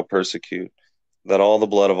some you shall persecute, that all the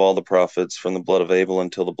blood of all the prophets, from the blood of Abel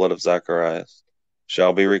until the blood of Zacharias,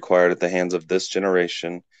 shall be required at the hands of this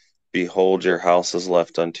generation. Behold, your house is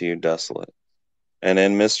left unto you desolate. And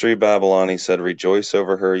in mystery Babylon he said, rejoice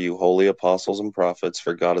over her, you holy apostles and prophets,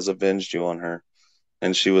 for God has avenged you on her.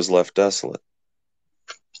 And she was left desolate.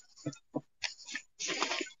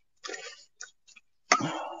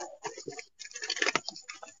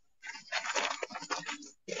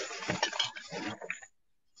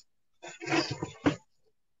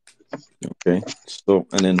 Okay. So,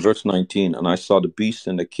 and in verse 19, and I saw the beasts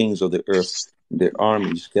and the kings of the earth, their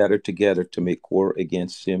armies gathered together to make war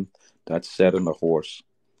against him that sat on the horse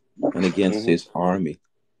and against his army.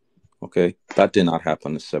 Okay. That did not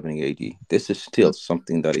happen in 70 AD. This is still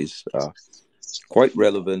something that is quite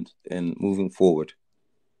relevant in moving forward.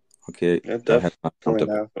 Okay. It That has not come to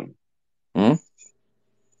definitely pass. happened.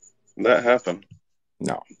 That happened.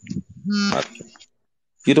 No.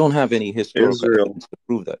 You don't have any historical Israel. evidence to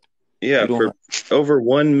prove that. Yeah, You don't for over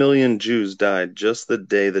 1 million Jews died just the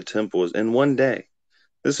day the temple was in one day.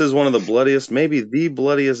 This is one of the bloodiest, maybe the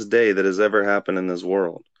bloodiest day that has ever happened in this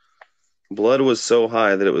world. Blood was so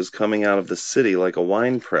high that it was coming out of the city like a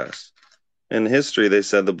wine press. In history, they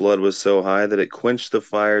said the blood was so high that it quenched the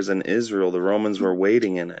fires in Israel. The Romans were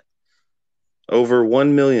waiting in it. Over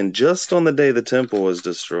 1 million just on the day the temple was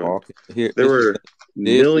destroyed. okay. Here, There were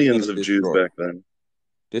this is going millions to of Jews destroy you. back then.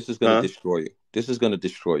 This is going to Huh? destroy you. This is going to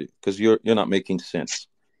destroy you because you're not making sense.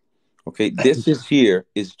 Okay, this is here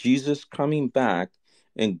is Jesus coming back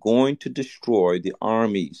and going to destroy the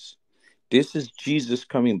armies. This is Jesus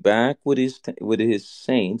coming back with his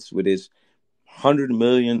saints, with his 100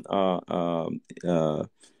 million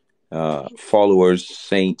followers,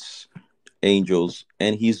 saints, angels,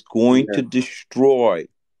 and he's going Yeah. to destroy.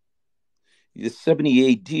 The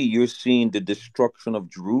 70 AD, you're seeing the destruction of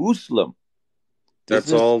Jerusalem.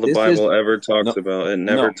 That's all the This is Bible ever talks no, about. It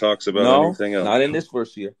never no, talks about no, anything else. not in this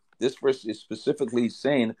verse here. This verse is specifically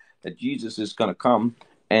saying that Jesus is going to come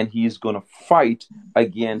and he's going to fight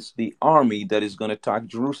against the army that is going to attack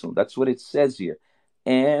Jerusalem. That's what it says here.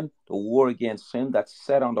 And the war against him that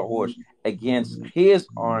sat on the horse against his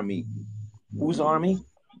army. Whose army?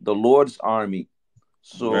 The Lord's army.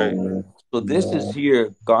 Right. So this is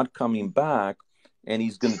here God coming back and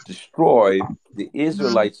he's going to destroy the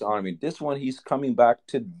Israelites' army. This one, he's coming back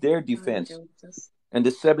to their defense. And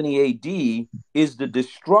the 70 AD is the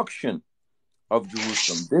destruction of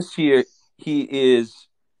Jerusalem. This here, he is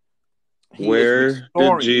Where did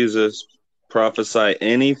restoring it. Jesus prophesy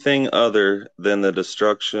anything other than the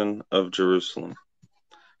destruction of Jerusalem?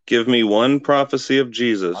 Give me one prophecy of I'm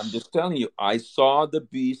Jesus. just telling you, I saw the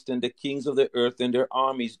beast and the kings of the earth and their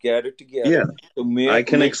armies gathered Yeah, together to I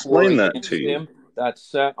can make war explain that to against you. him that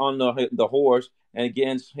sat on the horse and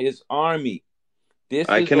against his army. This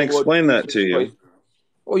I is can the Lord explain that to Jesus Christ. you,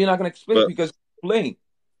 Oh, you're not going to explain it but because it's plain.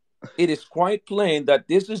 It is quite plain that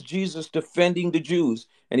this is Jesus defending the Jews,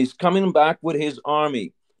 and he's coming back with his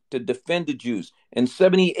army to defend the Jews. In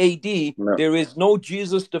 70 AD, no, there is no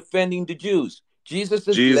Jesus defending the Jews. Jesus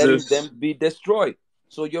is letting Jesus them be destroyed.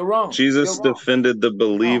 So you're wrong. You're Jesus wrong. defended the You're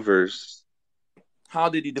wrong. believers. How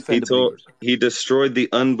did he defend the believers? He destroyed the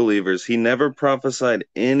unbelievers. He never prophesied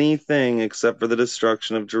anything except for the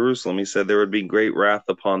destruction of Jerusalem. He said there would be great wrath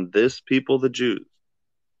upon this people, the Jews.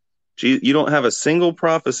 You don't have a single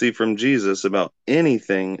prophecy from Jesus about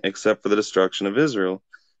anything except for the destruction of Israel.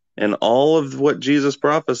 And all of what Jesus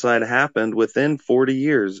prophesied happened within 40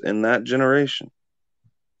 years in that generation.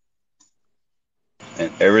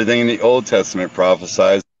 And everything in the Old Testament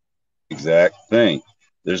prophesies the exact thing.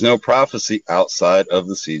 There's no prophecy outside of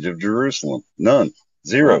the siege of Jerusalem. None.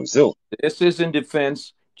 Zero. Zilch. This is in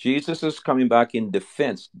defense. Jesus is coming back in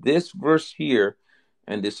defense. This verse here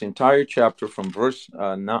and this entire chapter from verse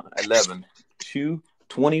 11 to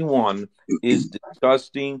 21 is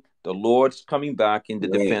discussing the Lord's coming back in the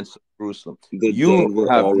Right. defense of Jerusalem. The You dead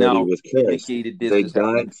were have already now with Christ. indicated this They is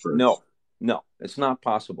happening. died first. No, it's not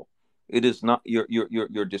possible. It is not.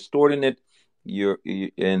 You're distorting it. You're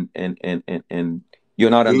not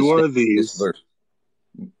Who are understanding this these? verse.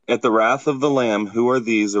 At the wrath of the Lamb, who are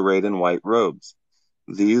these arrayed in white robes?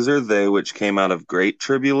 These are they which came out of great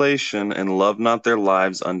tribulation and loved not their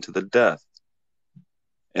lives unto the death.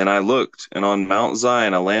 And I looked, and on Mount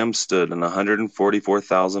Zion a Lamb stood, and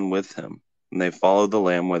 144,000 with him, and they followed the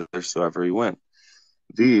Lamb whithersoever he went.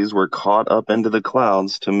 These were caught up into the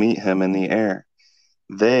clouds to meet him in the air.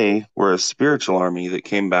 They were a spiritual army that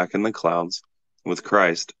came back in the clouds with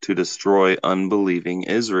Christ to destroy unbelieving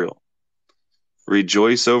Israel.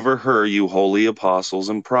 Rejoice over her, you holy apostles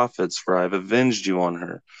and prophets, for I have avenged you on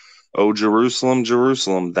her. O Jerusalem,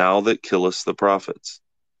 Jerusalem, thou that killest the prophets,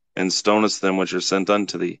 and stonest them which are sent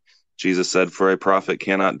unto thee. Jesus said, for a prophet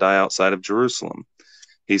cannot die outside of Jerusalem.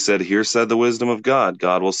 He said, here said the wisdom of God,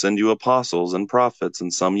 God will send you apostles and prophets,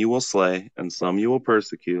 and some you will slay, and some you will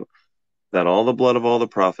persecute, that all the blood of all the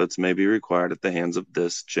prophets may be required at the hands of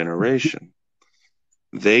this generation.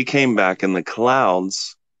 They came back in the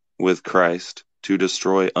clouds with Christ to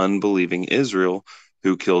destroy unbelieving Israel,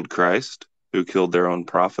 who killed Christ, who killed their own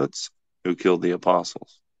prophets, who killed the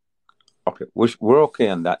apostles. Okay, we're okay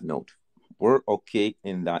on that note. We're okay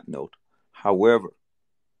in that note. However,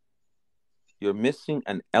 you're missing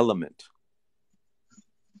an element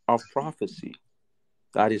of prophecy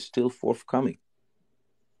that is still forthcoming.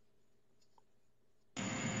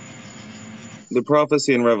 The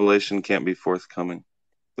prophecy in Revelation can't be forthcoming.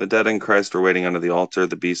 The dead in Christ were waiting under the altar.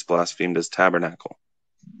 The beast blasphemed his tabernacle.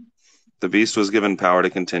 The beast was given power to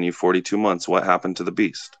continue 42 months. What happened to the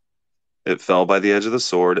beast? It fell by the edge of the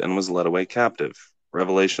sword and was led away captive.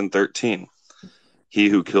 Revelation 13. He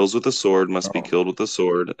who kills with the sword must be killed with the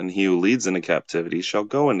sword, and he who leads into captivity shall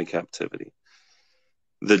go into captivity.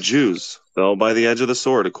 The Jews fell by the edge of the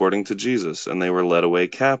sword according to Jesus, and they were led away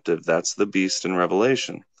captive. That's the beast in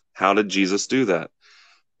Revelation. How did Jesus do that?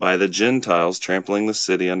 By the Gentiles trampling the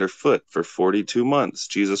city underfoot for 42 months.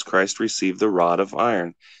 Jesus Christ received the rod of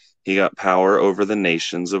iron. He got power over the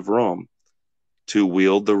nations of Rome to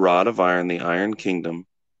wield the rod of iron, the Iron Kingdom,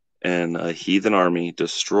 and a heathen army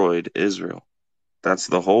destroyed Israel. That's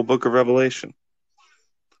the whole book of Revelation.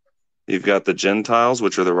 You've got the Gentiles,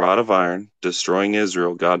 which are the rod of iron, destroying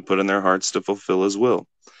Israel. God put in their hearts to fulfill his will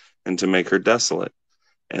and to make her desolate,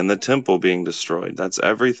 and the temple being destroyed. That's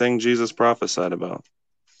everything Jesus prophesied about.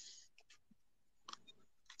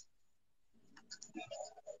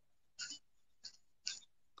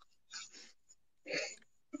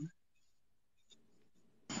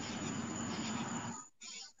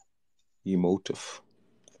 Emotive.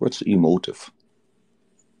 What's emotive?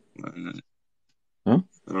 Huh?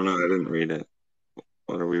 I don't know. I didn't read it.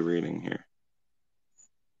 What are we reading here?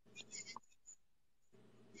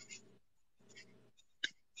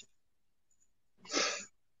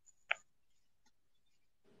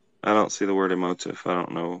 I don't see the word emotive. I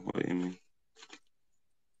don't know what you mean.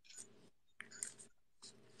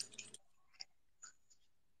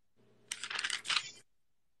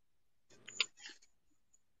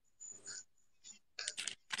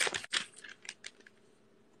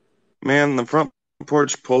 Man, the front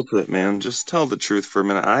porch pulpit, man, just tell the truth for a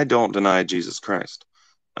minute. I don't deny Jesus Christ.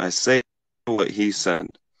 I say what he said.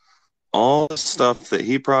 All the stuff that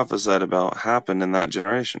he prophesied about happened in that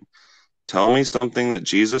generation. Tell me something that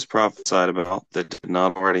Jesus prophesied about that did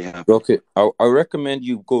not already happen. Okay, I recommend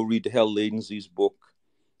you go read the Hell Latency's book,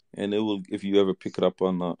 and it will, if you ever pick it up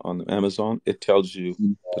on Amazon, it tells you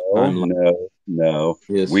the timeline. No.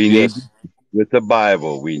 Yes, We yes. need with the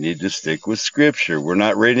Bible. We need to stick with Scripture. We're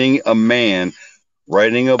not reading a man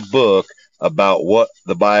writing a book about what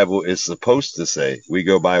the Bible is supposed to say. We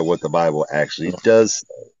go by what the Bible actually does.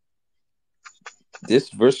 This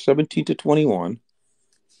verse 17 to 21.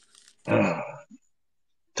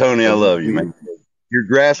 Tony, I love you, man. You're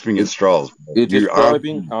grasping at straws. You're You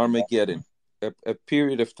describing Armageddon, a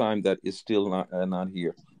period of time that is still not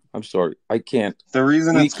here. I'm sorry, I can't. The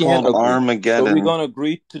reason We it's can't called agree. So Armageddon, we're gonna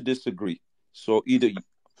agree to disagree. So either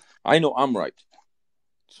I know I'm right,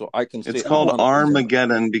 so I can say it's I'm called 100% right.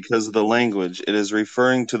 Armageddon because of the language. It is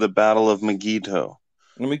referring to the Battle of Megiddo.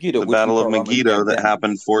 Megiddo, The which we Battle of call Megiddo that Armageddon.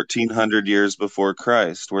 happened 1400 years before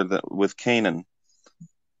Christ, with Canaan,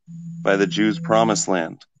 by the Jews' promised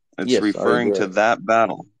land. It's Yes, I referring agree. to that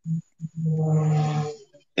battle.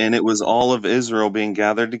 And it was all of Israel being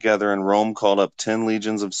gathered together, and Rome called up 10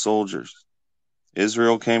 legions of soldiers.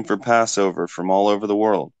 Israel came for Passover from all over the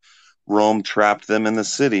world. Rome trapped them in the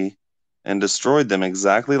city and destroyed them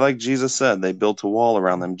exactly like Jesus said. They built a wall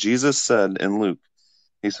around them. Jesus said in Luke,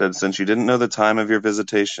 he said, since you didn't know the time of your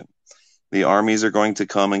visitation, the armies are going to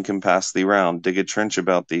come and compass thee round, dig a trench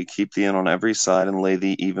about thee, keep thee in on every side, and lay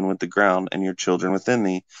thee even with the ground, and your children within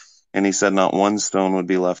thee. And he said, not one stone would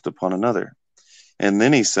be left upon another. And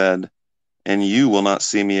then he said, and you will not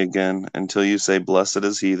see me again until you say, blessed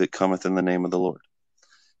is he that cometh in the name of the Lord.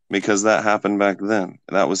 Because that happened back then.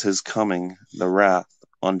 That was his coming, the wrath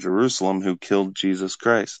on Jerusalem who killed Jesus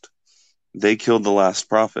Christ. They killed the last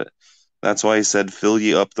prophet. That's why he said, fill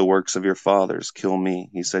ye up the works of your fathers, kill me.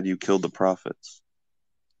 He said, you killed the prophets.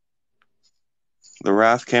 The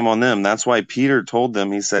wrath came on them. That's why Peter told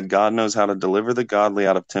them, he said, God knows how to deliver the godly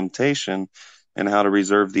out of temptation and how to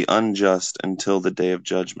reserve the unjust until the day of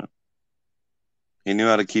judgment. He knew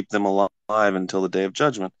how to keep them alive until the day of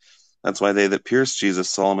judgment. That's why they that pierced Jesus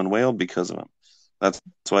saw him and wailed because of him. That's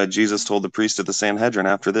why Jesus told the priest at the Sanhedrin,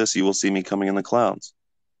 after this you will see me coming in the clouds.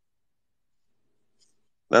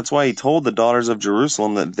 That's why he told the daughters of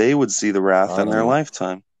Jerusalem that they would see the wrath in their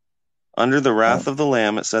lifetime. Under the wrath of the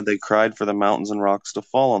Lamb, it said they cried for the mountains and rocks to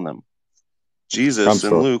fall on them. Jesus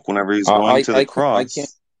in Luke, whenever he's going to the cross...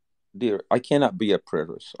 I cannot be a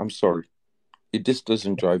preterist. I'm sorry. It just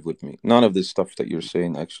doesn't drive with me. None of this stuff that you're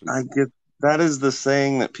saying, actually. I get that is the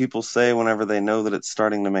saying that people say whenever they know that it's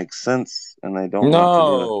starting to make sense and they don't want to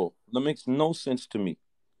do it. No, that makes no sense to me.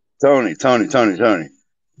 Tony.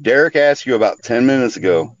 Derek asked you about 10 minutes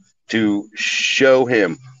ago to show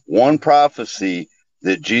him one prophecy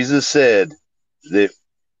that Jesus said that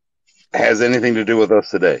has anything to do with us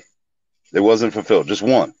today that wasn't fulfilled. Just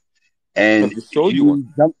one. And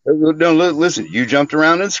listen, you jumped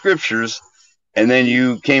around in scriptures and then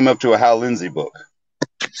you came up to a Hal Lindsey book.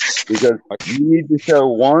 Because you need to show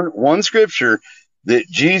one scripture that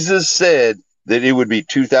Jesus said that it would be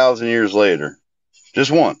 2,000 years later.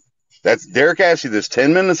 Just one. That's Derek asked you this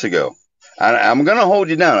 10 minutes ago. I'm going to hold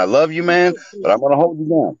you down. I love you, man, but I'm going to hold you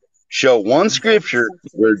down. Show one scripture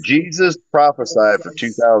where Jesus prophesied for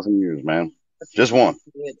 2,000 years, man. Just one.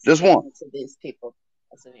 Just one. To these people,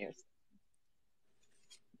 2,000 years.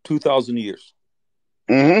 2,000 years.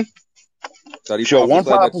 Mm-hmm. That he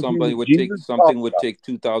prophesied that somebody would take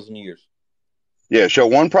 2,000 years. Yeah, show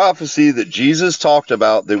one prophecy that Jesus talked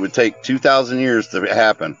about that would take 2,000 years to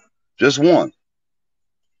happen. Just one.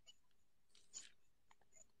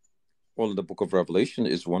 Well, the book of Revelation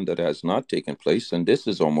is one that has not taken place, and this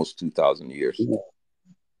is almost 2,000 years.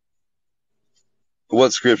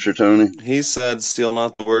 What scripture, Tony? He said, steal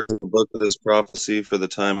not the words of the book of this prophecy, for the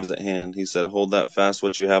time is at hand. He said, hold that fast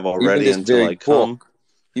what you have already until I come.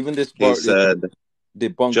 Even this he said,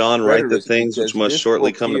 John, write the things which must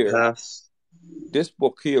shortly come to pass. This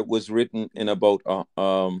book here was written in about,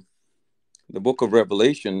 the book of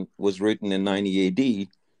Revelation was written in 90 AD.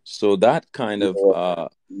 So that kind of more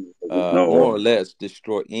or less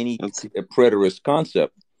destroy any preterist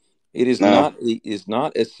concept. It is not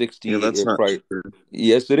a 60 year prior.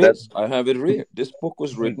 Yes, it is. I have it here. This book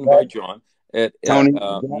was written by John at 90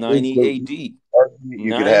 AD.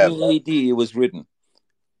 90 AD it was written.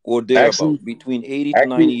 Or thereabout, between 80 to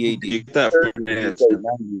 90 AD.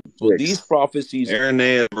 So these prophecies...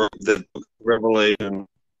 Irenaeus wrote the book of Revelation.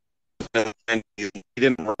 He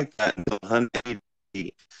didn't write that until 100 AD.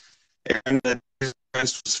 Jesus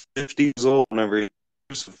Christ was 50 years old whenever he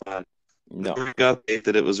was crucified. No. We got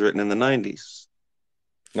that it was written in the 90s.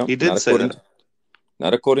 No, he did say that.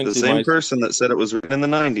 Not according to the same person that said it was written in the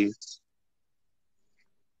 90s.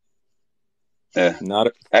 Yeah.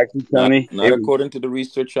 Actually, Tony, not according to the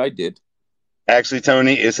research I did. Actually,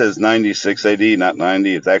 Tony, it says 96 AD, not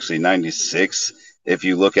 90. It's actually 96 if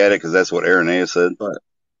you look at it, because that's what Irenaeus said.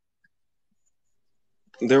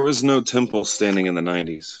 There was no temple standing in the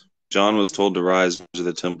 90s. John was told to rise to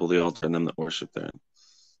the temple, the altar, and them that worship therein.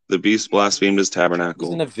 The beast blasphemed his He's in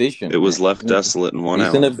tabernacle. a vision, It was man. left desolate in 1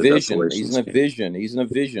 He's in a hour. The vision. He's in desolations a came. vision. He's in a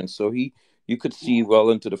vision. So you could see well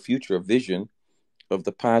into the future, a vision of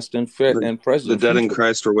the past and The present and dead in future.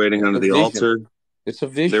 Christ were waiting It's under a the vision. altar. It's a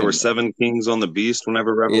There were vision. 7 kings on the beast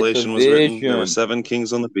whenever It's a Revelation was written. There were vision. 7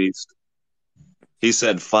 kings on the beast. He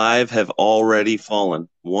said 5 have already fallen.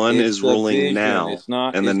 One It's is a ruling vision. now.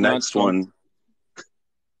 And the It's not next some. one,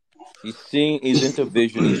 He's into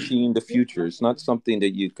vision. He's seeing the future. It's not something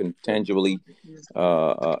that you can tangibly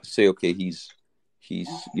say, okay, he's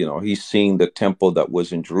seeing the temple that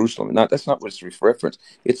was in Jerusalem. That's not what it's reference.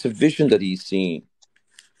 It's a vision that he's seeing.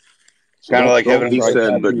 So Kind of like don't heaven and he try earth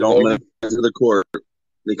said, have but to don't wait. enter the court,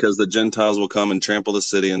 because the Gentiles will come and trample the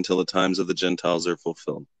city until the times of the Gentiles are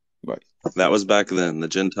fulfilled. right. That was back then. The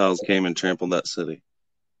Gentiles came and trampled that city.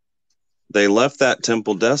 They left that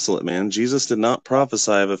temple desolate, man. Jesus did not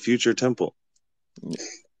prophesy of a future temple.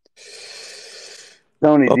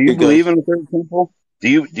 Tony, do Okay, you believe guys. in a third temple? Do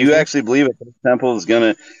you actually believe a third temple is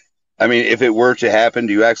gonna? I mean, if it were to happen,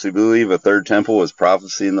 do you actually believe a third temple was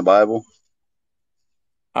prophecy in the Bible?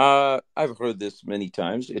 I've heard this many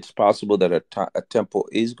times. It's possible that a temple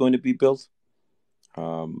is going to be built.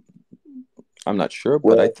 Um, I'm not sure,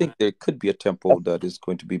 but I Well, think there could be a temple that is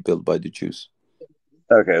going to be built by the Jews.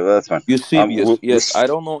 okay, well that's fine. Eusebius, yes, I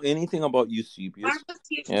don't know anything about Eusebius,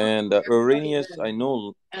 and Irenaeus. I And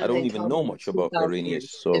don't they even told know him much about 2,000 Irenaeus.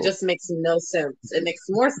 years. It So just makes no sense. It makes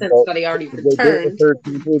more sense Well, that he already if they built a returned third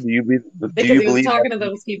temple, do because you he was believe talking to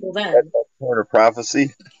those people that's then. part of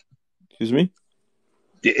prophecy? excuse me.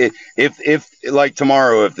 If like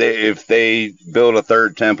tomorrow, if they build a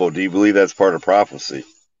third temple, do you believe that's part of prophecy?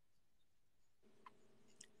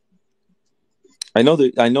 I know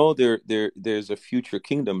there's a future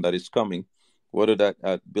kingdom that is coming. Whether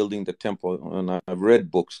that building the temple, and I've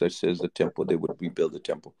read books that says the temple they would rebuild the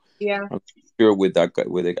temple. Yeah. I'm sure with that guy,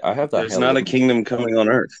 I have that There's hell not a with me. kingdom coming on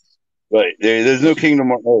earth. Right. There's no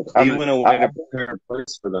kingdom on earth. He went away to prepare a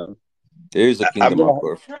place for them. There is a I'm kingdom on gonna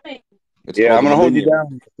earth. It's yeah, called I'm the gonna hold you millennium.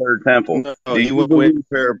 down with the third temple. No, Do he you went away to believe?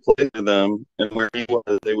 prepare a place for them, and where he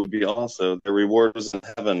was, they would be also. Their reward was in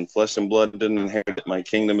heaven. Flesh and blood didn't inherit it. My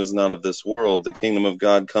kingdom is not of this world. The kingdom of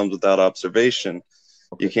God comes without observation.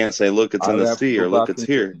 You Okay. can't say, look, it's I in the would have to sea, go or look, back it's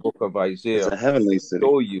into the here. book of It's Isaiah a heavenly to city.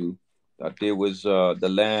 show you that there was the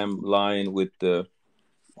lamb lying with the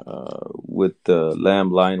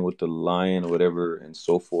lamb lying with the lion, whatever, and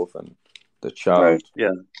so forth, and the Right. child.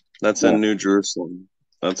 Yeah, that's Yeah. in New Jerusalem.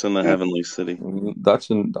 That's in the Yeah. heavenly city.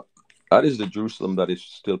 That is the Jerusalem that is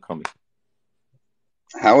still coming.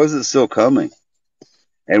 How is it still coming?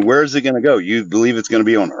 And where is it going to go? You believe it's going to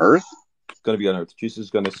be on earth? It's going to be on earth. Jesus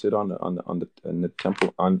is going to sit in the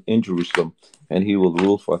temple in Jerusalem, and he will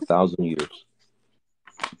rule for 1,000 years,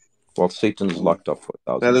 while Satan is locked up for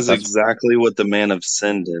 1,000 That years. is exactly what the man of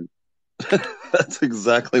sin did. That's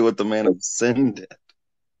exactly what the man of sin did.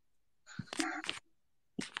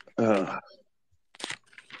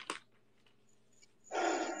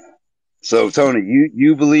 So Tony,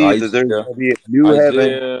 you believe that there's Isaiah, going to be a new heaven,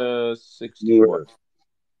 Isaiah new 61. earth.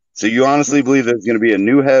 So you honestly believe there's going to be a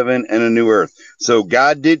new heaven and a new earth. So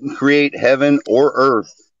God didn't create heaven or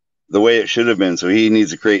earth the way it should have been. So he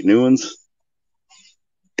needs to create new ones.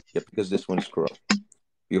 Yeah, because this one is corrupt.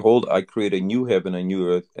 Behold, I create a new heaven and new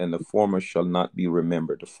earth, and the former shall not be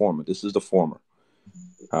remembered. The former. This is the former.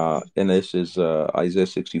 And this is Isaiah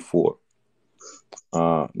 64.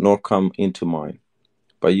 Nor come into mind.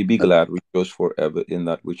 But ye be glad, rejoice forever in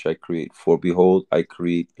that which I create. For behold, I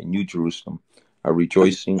create a new Jerusalem, a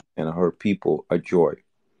rejoicing, and her people a joy.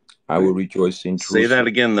 I will rejoice in Say that Jerusalem.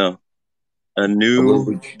 again, though. A I will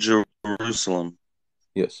new Jerusalem.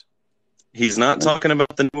 Yes. He's not talking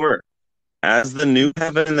about the new earth. As the new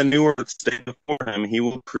heaven and the new earth stay before him, he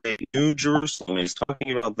will create new Jerusalem. He's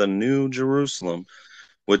talking about the new Jerusalem,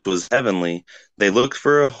 which was heavenly. They looked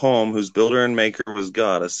for a home whose builder and maker was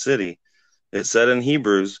God, a city. It said in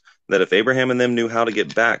Hebrews that if Abraham and them knew how to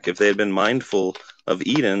get back, if they had been mindful of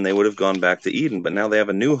Eden, they would have gone back to Eden. But now they have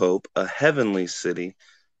a new hope, a heavenly city.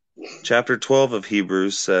 Chapter 12 of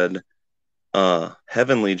Hebrews said,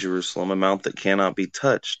 heavenly Jerusalem, a mount that cannot be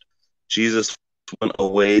touched. Jesus went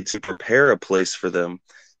away to prepare a place for them,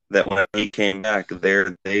 that when he came back,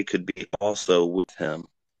 there they could be also with him.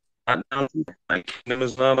 Not down here. My kingdom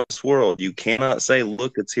is not of this world. You cannot say,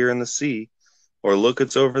 look, it's here in the sea, or look,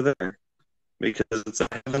 it's over there, because it's a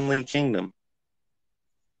heavenly kingdom.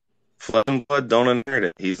 Flesh and blood don't inherit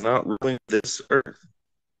it. He's not ruling this earth.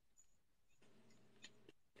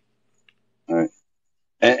 All right.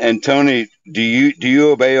 And Tony, Do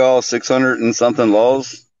you obey all 600 and something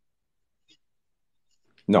laws?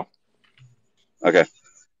 No. Okay.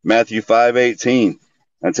 Matthew 5:18.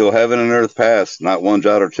 Until heaven and earth pass, not one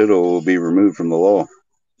jot or tittle will be removed from the law.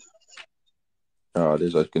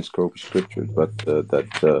 There's I can scroll scriptures, but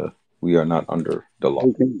that we are not under the law.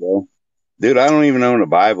 Okay, bro. Dude, I don't even own a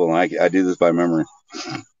Bible, and I do this by memory.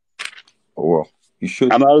 Oh, well, you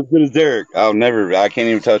should. I'm not as good as Derek. I can't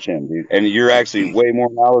even touch him, dude. And you're actually way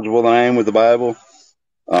more knowledgeable than I am with the Bible.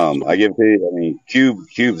 I give it to you. I mean,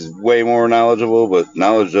 Cube's way more knowledgeable, but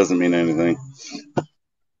knowledge doesn't mean anything.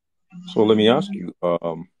 So let me ask you.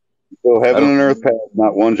 So heaven and earth pass,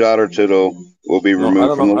 not one jot or tittle will be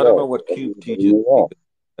removed from the law. I don't know what Cube teaches.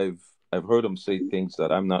 I've heard him say things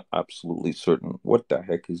that I'm not absolutely certain what the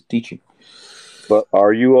heck he's teaching. But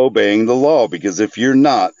are you obeying the law? Because if you're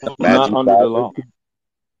not, Not under the law.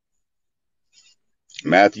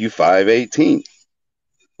 Matthew 5:18.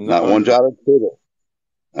 Not one jot or tittle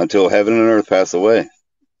until heaven and earth pass away.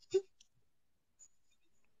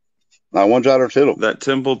 Not one jot or tittle. That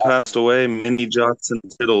temple passed away, many jots and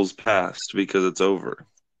tittles passed because it's over.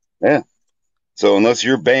 Yeah. So unless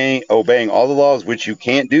you're obeying all the laws, which you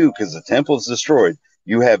can't do because the temple is destroyed,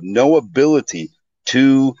 you have no ability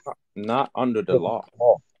to... Not under the law.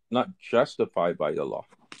 Not justified by the law.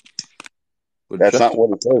 That's not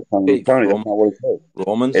what it says, Tony. That's not what it says.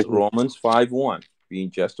 Romans 5:1.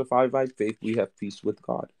 Being justified by faith, we have peace with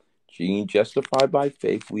God. Being justified by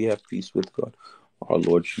faith, we have peace with God. Our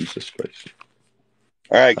Lord Jesus Christ.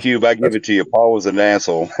 All right, Cube, I give it to you. Paul was an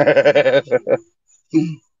asshole.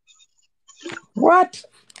 What?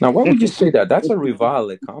 Now, why would you say that? That's a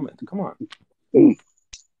reviled comment. Come on.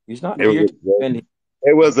 He's not here to defend him.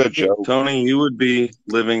 It was a joke. Tony, you would be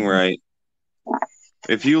living right.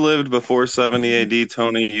 If you lived before 70 AD,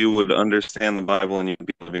 Tony, you would understand the Bible and you'd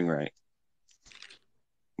be living right.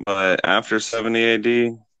 But after 70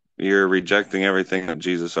 AD, you're rejecting everything that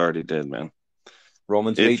Jesus already did, man.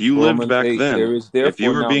 Romans if 8, you lived back 8, then, there is therefore if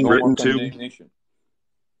you were now being no written more to, condemnation,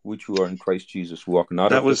 which you are in Christ Jesus, walk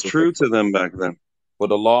not that was true to them back then. For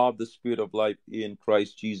the law of the Spirit of life in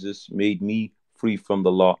Christ Jesus made me free from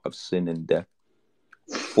the law of sin and death.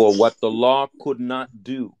 For what the law could not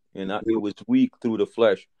do, and that it was weak through the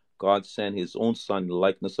flesh, God sent his own Son in the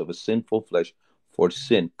likeness of a sinful flesh, for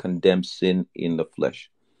sin condemns sin in the flesh.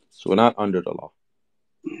 So we're not under the law.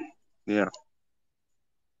 Yeah.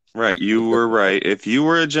 Right. You were right. If you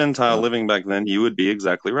were a Gentile living back then, you would be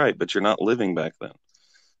exactly right, but you're not living back then.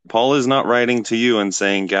 Paul is not writing to you and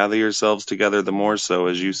saying, gather yourselves together the more so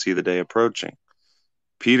as you see the day approaching.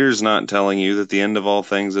 Peter's not telling you that the end of all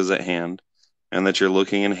things is at hand and that you're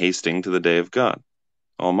looking and hasting to the day of God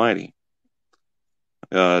Almighty.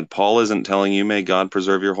 Paul isn't telling you, may God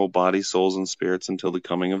preserve your whole body, souls, and spirits until the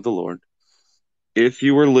coming of the Lord. If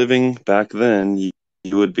you were living back then, you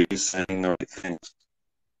would be saying the right things.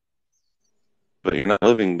 But you're not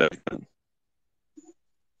living back then.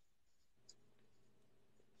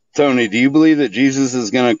 Tony, do you believe that Jesus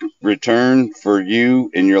is going to return for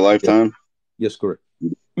you in your lifetime? Yes, correct.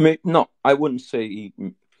 No, I wouldn't say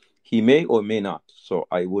he may or may not. So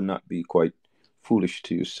I would not be quite foolish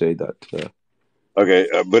to say that. Okay,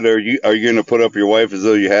 but are you going to put up your wife as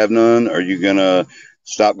though you have none? Are you going to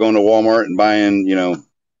stop going to Walmart and buying,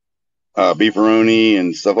 beefaroni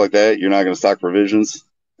and stuff like that? You're not going to stock provisions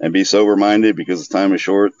and be sober-minded because time is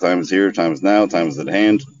short, time is here, time is now, time is at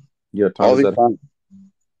hand. Yeah, time is at hand.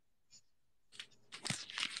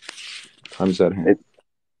 Time's at hand.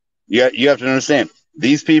 You have to understand,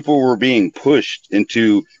 these people were being pushed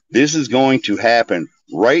into, this is going to happen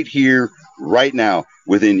right here, right now,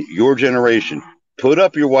 within your generation. Put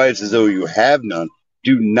up your wives as though you have none.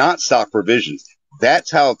 Do not stock provisions. That's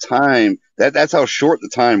how that's how short the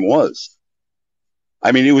time was.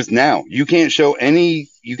 I mean, it was now. You can't show any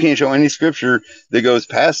scripture that goes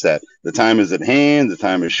past that. The time is at hand, the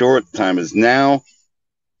time is short, the time is now.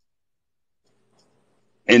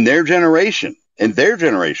 In their generation,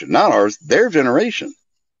 not ours, their generation.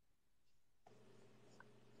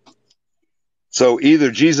 So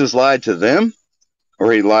either Jesus lied to them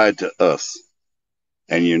or he lied to us.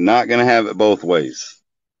 And you're not going to have it both ways.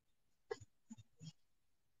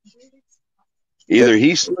 Either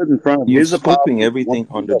he stood in front of his apostles. Everything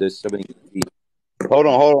under the 70. Hold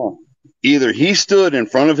on. Either he stood in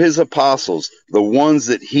front of his apostles, the ones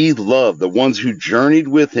that he loved, the ones who journeyed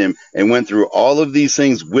with him and went through all of these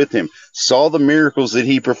things with him, saw the miracles that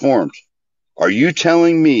he performed. Are you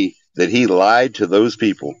telling me that he lied to those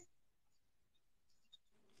people?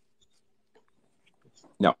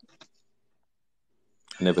 No.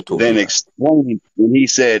 I never told then you explain when he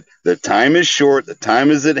said, the time is short, the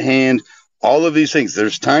time is at hand. All of these things,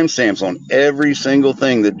 there's timestamps on every single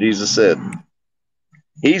thing that Jesus said.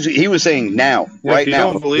 He was saying now, If right you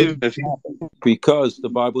now. don't believe, if Because the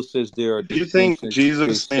Bible says there are you think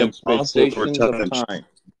Jesus and the apostles were dispensations of telling, time.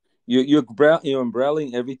 You're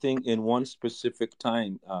umbrelling everything in one specific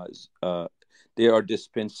time. There are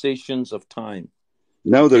dispensations of time.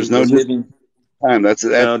 No, Okay, there's no we're living. time. That's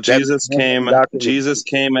no, that's doctrine. Jesus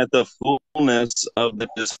came at the fullness of the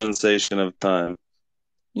dispensation of time.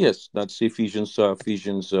 Yes, that's Ephesians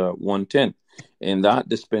 1:10. In that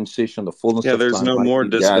dispensation, the fullness Yeah, of there's time no might more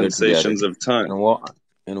be gathered together, dispensations of time. and what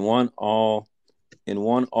in one all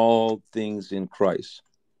things in Christ,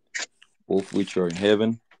 both which are in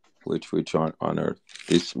heaven, which are on earth.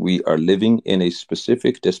 This we are living in a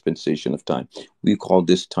specific dispensation of time. We call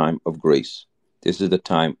this time of grace. This is the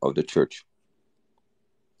time of the church.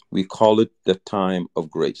 We call it the time of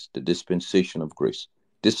grace, the dispensation of grace.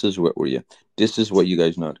 This is what we're in. This is what you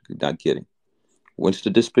guys not getting. Once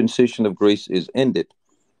the dispensation of grace is ended,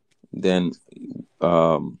 then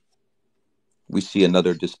we see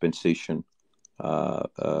another dispensation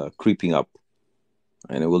creeping up,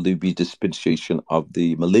 and it will be dispensation of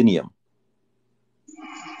the millennium.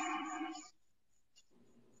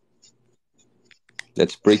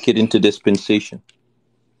 Let's break it into dispensation.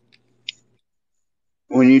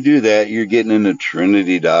 When you do that, you're getting into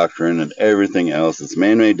Trinity doctrine and everything else. It's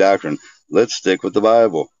man-made doctrine. Let's stick with the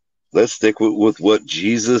Bible. Let's stick with what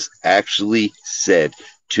Jesus actually said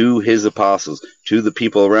to his apostles, to the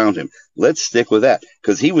people around him. Let's stick with that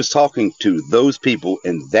because he was talking to those people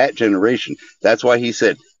in that generation. That's why he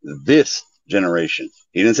said this generation.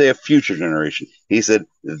 He didn't say a future generation. He said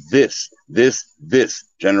this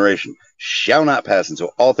generation shall not pass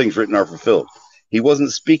until all things written are fulfilled. He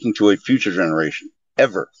wasn't speaking to a future generation.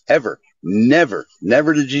 Ever.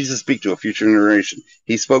 Never did Jesus speak to a future generation.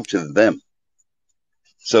 He spoke to them.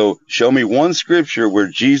 So show me one scripture where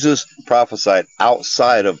Jesus prophesied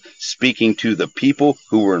outside of speaking to the people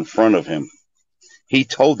who were in front of him. He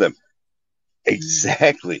told them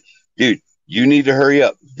exactly, dude, you need to hurry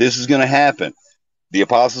up. This is going to happen. The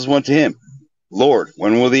apostles went to him. Lord,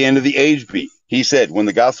 when will the end of the age be? He said, when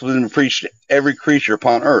the gospel has been preached to every creature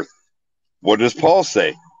upon earth. What does Paul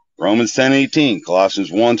say? Romans 10:18,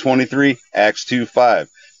 Colossians 1:23, Acts 2:5.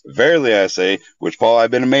 Verily I say, which Paul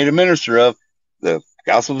I've been made a minister of, the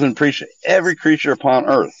gospel has been preached to every creature upon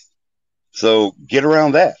earth. So get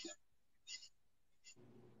around that.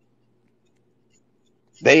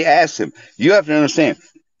 They asked him. You have to understand,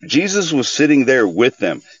 Jesus was sitting there with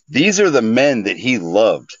them. These are the men that he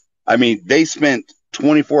loved. I mean, they spent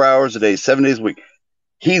 24 hours a day, 7 days a week.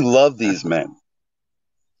 He loved these men.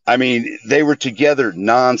 I mean, they were together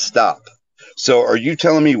nonstop. So are you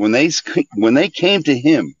telling me when they came to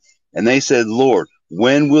him and they said, Lord,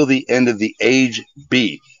 when will the end of the age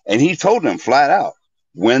be? And he told them flat out,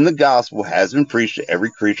 when the gospel has been preached to every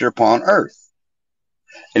creature upon earth.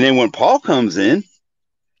 And then when Paul comes in,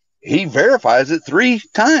 he verifies it 3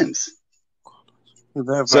 times. He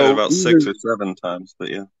verified it about 6 or 7 times, but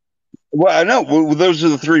yeah. Well, I know. Well, those are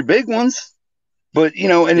the 3 big ones. But, you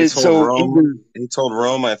know, and he it's told so. Rome, he told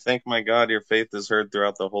Rome, I thank my God, your faith is heard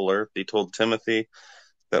throughout the whole earth. He told Timothy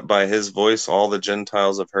that by his voice all the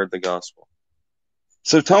Gentiles have heard the gospel.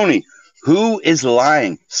 So, Tony, who is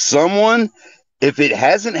lying? Someone, if it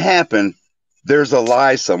hasn't happened, there's a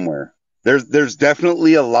lie somewhere. There's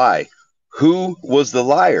definitely a lie. Who was the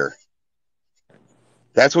liar?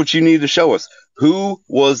 That's what you need to show us. Who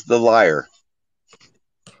was the liar?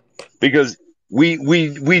 Because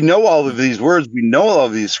we know all of these words, we know all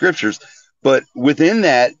of these scriptures, but within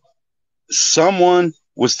that, someone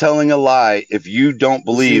was telling a lie if you don't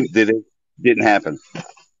believe that it didn't happen.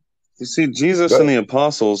 You see, Jesus and the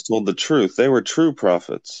apostles told the truth. They were true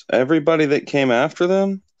prophets. Everybody that came after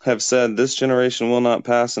them have said this generation will not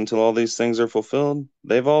pass until all these things are fulfilled.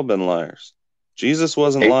 They've all been liars. Jesus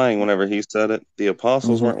wasn't lying whenever he said it. The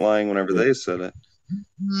apostles weren't lying whenever they said it.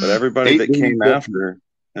 But everybody that came after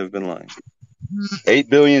have been lying. 8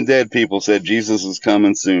 billion dead people said Jesus is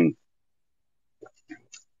coming soon.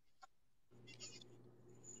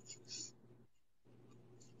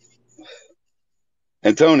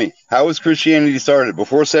 And Tony, how was Christianity started?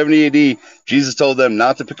 Before 70 AD, Jesus told them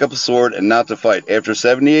not to pick up a sword and not to fight. After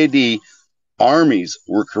 70 AD, armies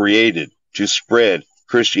were created to spread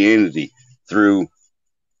Christianity through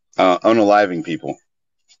unaliving people.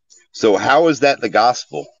 So how is that the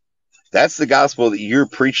gospel? That's the gospel that you're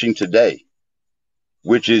preaching today,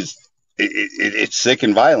 which is it's sick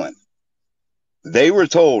and violent. They were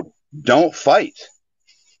told, don't fight.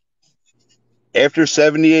 After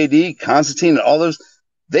 70 AD, Constantine and all those,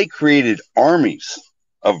 they created armies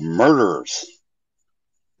of murderers.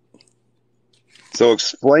 So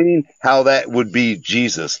explain how that would be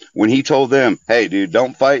Jesus when he told them, hey, dude,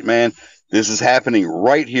 don't fight, man. This is happening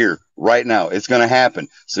right here, right now. It's going to happen.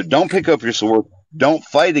 So don't pick up your sword. Don't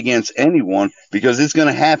fight against anyone because it's going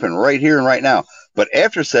to happen right here and right now. But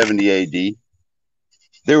after 70 AD,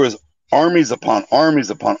 there was armies upon armies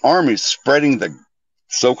upon armies spreading the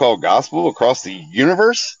so-called gospel across the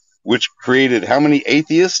universe, which created how many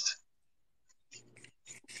atheists?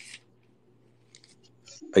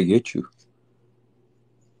 I get you.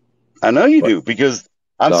 I know you But do, because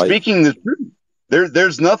I'm like, speaking the truth.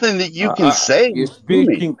 There's nothing that you can say you're to me.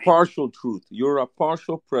 speaking partial truth. You're a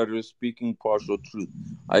partial preterist speaking partial truth.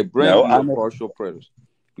 I brand No, you a partial preterist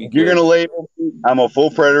if you're gonna because label me, I'm a full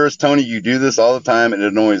preterist, Tony. You do this all the time, and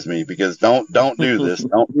it annoys me because don't do this.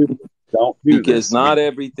 Don't do this. Don't do because this. not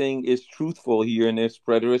everything is truthful here in this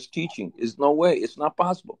preterist teaching. There's no way. It's not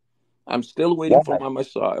possible. I'm still waiting for Why?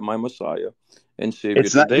 my Messiah and Savior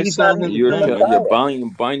It's to not. come. They He's not saw And him even you're the coming. you're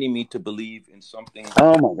Messiah. binding me to believe in something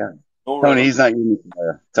Oh my God, no Tony. He's relevant. not your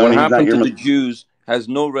Messiah. What Tony, he's not happened your to the Messiah. Jews has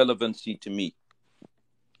no relevancy to me.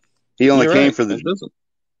 He only You're came right. for the. It doesn't.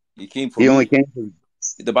 He came for He only me. came for.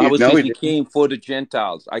 The Bible No, says he he didn't. came for the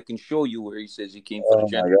Gentiles. I can show you where he says he came for the Oh my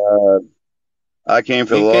Gentiles. God. I came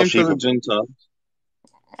for the He came lost for sheep the of. Gentiles.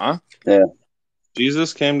 Huh? Yeah,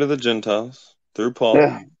 Jesus came to the Gentiles through Paul.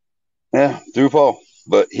 yeah, yeah. Through Paul,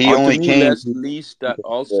 but he Unto only me came. less least that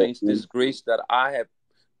all saints this grace that I have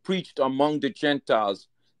preached among the Gentiles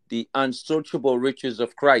the unsearchable riches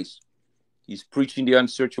of Christ. He's preaching the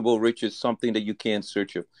unsearchable riches, something that you can't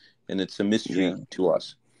search of, and it's a Yeah. mystery to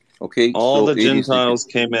us. Okay, All so the it is the Gentiles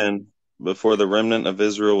came in before the remnant of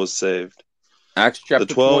Israel was saved. Acts The chapter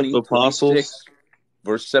 12 20, apostles, 26,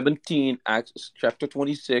 verse 17. Acts chapter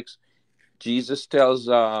 26. Jesus tells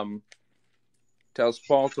Paul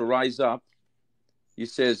to rise up. He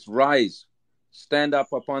says, rise, stand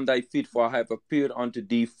up upon thy feet, for I have appeared unto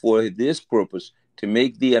thee for this purpose, to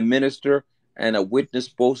make thee a minister and a witness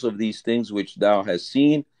both of these things which thou hast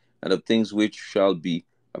seen, and of things which shall be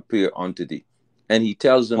appear unto thee. And he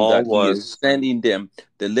tells them Paul that he is was. sending them,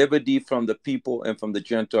 deliver thee from the people and from the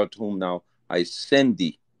Gentile to whom now I send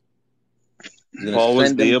thee. He's going to Paul was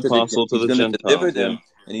send the them to apostle to he's the going to deliver Gentiles, yeah. them,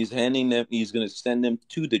 and he's going to send them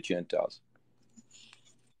to the Gentiles.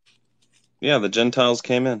 Yeah, the Gentiles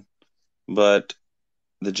came in. But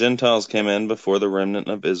the Gentiles came in before the remnant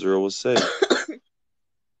of Israel was saved.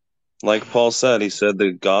 Like Paul said, he said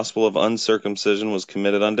the gospel of uncircumcision was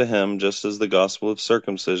committed unto him, just as the gospel of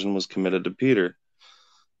circumcision was committed to Peter.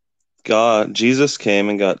 Jesus came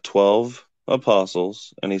and got 12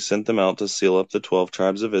 apostles, and he sent them out to seal up the 12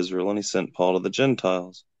 tribes of Israel, and he sent Paul to the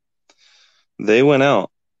Gentiles. They went out.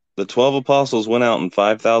 The 12 apostles went out, and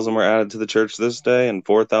 5,000 were added to the church this day, and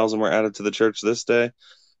 4,000 were added to the church this day.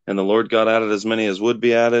 And the Lord God added as many as would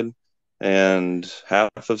be added, and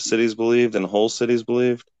half of cities believed, and whole cities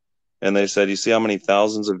believed. And they said, you see how many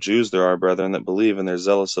thousands of Jews there are, brethren, that believe, and they're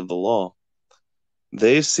zealous of the law.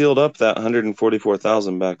 They sealed up that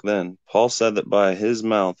 144,000 back then. Paul said that by his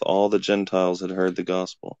mouth all the Gentiles had heard the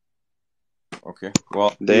gospel. Okay,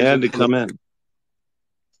 well, They here's had the to come in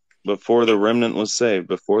before the remnant was saved.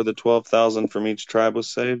 Before the 12,000 from each tribe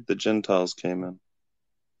was saved, the Gentiles came in.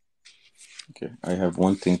 Okay, I have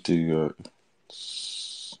one thing to.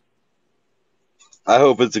 I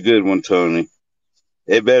hope it's a good one, Tony.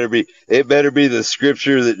 It better be. It better be the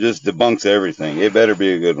scripture that just debunks everything. It better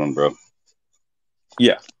be a good one, bro.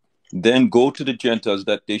 Yeah. Then go to the Gentiles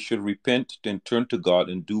that they should repent and turn to God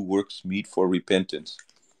and do works meet for repentance.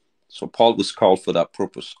 So Paul was called for that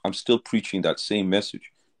purpose. I'm still preaching that same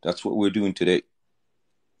message. That's what we're doing today.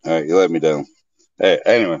 All right, you let me down. Hey,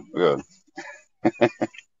 anyway, go ahead.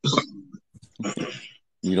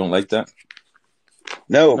 You don't like that?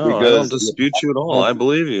 No, No, I don't because dispute you at all. I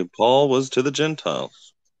believe you. Paul was to the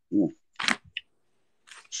Gentiles.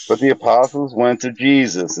 but the apostles went to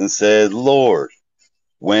Jesus and said, Lord,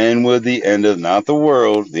 when would the end of not the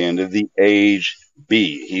world, the end of the age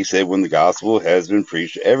be? He said, when the gospel has been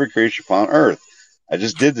preached to every creature upon earth. I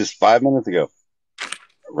just did this 5 minutes ago.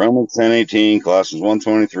 Romans 10:18, Colossians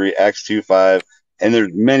 1:23, Acts 2:5, and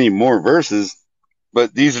there's many more verses,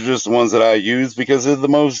 but these are just the ones that I use because they're the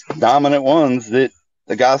most dominant ones that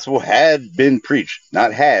the gospel had been preached,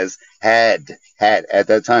 not has, had at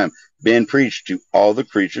that time been preached to all the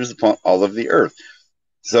creatures upon all of the earth.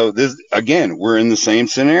 So this, again, we're in the same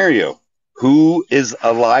scenario. Who is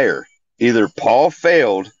a liar? Either Paul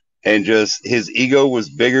failed and just his ego was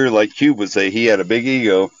bigger, like Cube would say, he had a big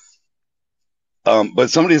ego. But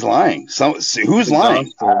somebody's lying. Who's The lying?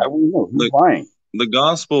 gospel, I don't know. Who's the, lying? the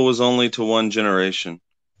gospel was only to one generation.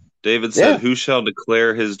 David said, Yeah. who shall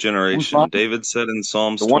declare his Who's generation? lying? David said in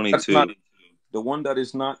Psalms The one that's not 22, the one that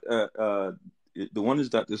is not the one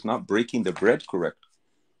is that is not breaking the bread, correct?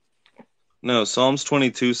 No, Psalms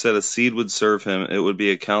 22 said a seed would serve him. It would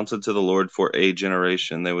be accounted to the Lord for a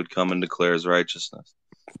generation. They would come and declare his righteousness.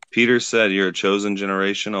 Peter said, you're a chosen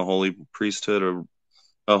generation, a holy priesthood,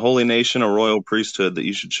 a holy nation, a royal priesthood, that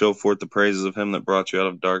you should show forth the praises of him that brought you out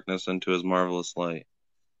of darkness into his marvelous light.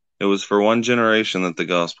 It was for one generation that the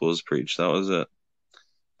gospel was preached. That was it.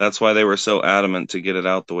 That's why they were so adamant to get it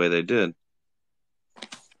out the way they did.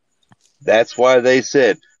 That's why they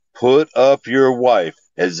said, put up your wife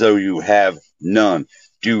as though you have none.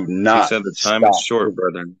 Do He not said, the time is stop. short,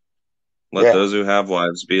 brethren. Let Yeah. those who have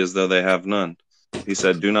wives be as though they have none. He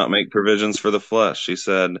said, do not make provisions for the flesh. He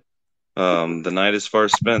said, the night is far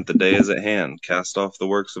spent, the day is at hand. Cast off the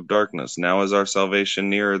works of darkness. Now is our salvation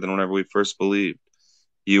nearer than whenever we first believed.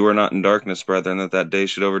 You are not in darkness, brethren, that day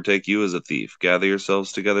should overtake you as a thief. Gather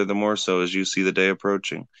yourselves together the more so as you see the day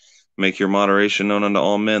approaching. Make your moderation known unto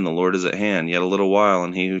all men. The Lord is at hand. Yet a little while,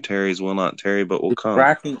 and he who tarries will not tarry, but will come.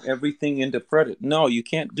 Tracking everything into credit. No, you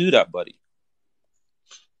can't do that, buddy.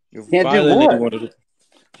 You're Can't do violating what?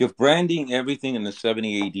 You're branding everything in the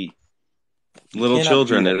 70 AD. Little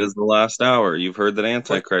children, it is the last hour. You've heard that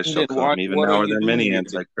Antichrist shall come. Even what now are are you there doing many here?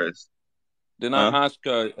 Antichrists. Then I ask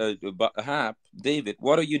Hap, David,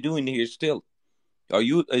 what are you doing here still?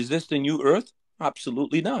 Is this the new earth?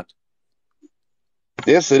 Absolutely not.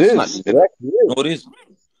 Yes, it is. It actually is. No, it isn't.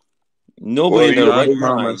 Nobody in their right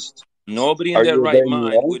mind. Nobody in their right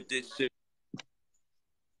mind would this.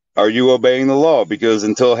 Are you obeying the law? Because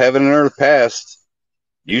until heaven and earth passed,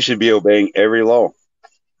 you should be obeying every law.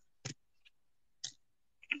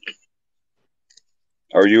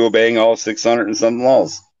 Are you obeying all 600 and some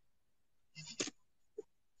laws?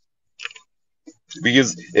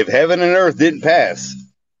 Because if heaven and earth didn't pass,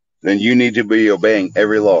 then you need to be obeying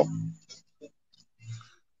every law.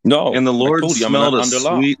 No, and the Lord smelled a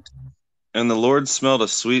sweet. And the Lord smelled a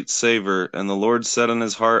sweet savor, and the Lord said in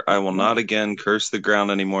his heart, I will not again curse the ground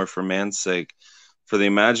anymore for man's sake, for the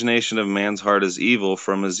imagination of man's heart is evil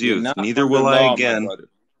from his youth. Neither will I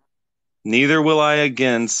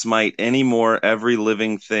again smite any more every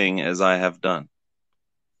living thing as I have done.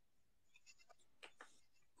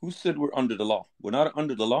 Who said we're under the law? We're not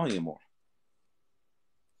under the law anymore.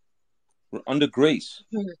 We're under grace.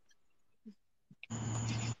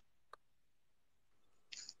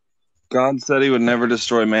 God said he would never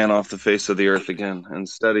destroy man off the face of the earth again.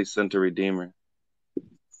 Instead, he sent a Redeemer.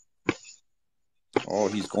 Oh,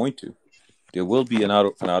 he's going to. There will be an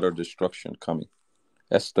outer destruction coming.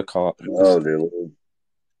 That's the call. Oh, dear Lord.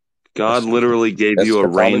 God literally gave you a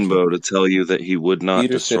rainbow to tell you that he would not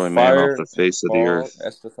destroy man off the face of the earth.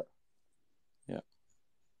 Yeah.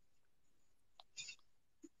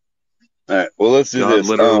 All right. Well, let's do this.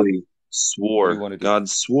 God literally swore. God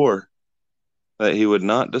swore that he would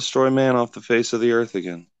not destroy man off the face of the earth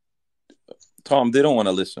again. Tom, they don't want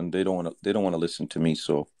to listen. They don't want to listen to me.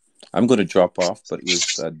 So I'm going to drop off. But it was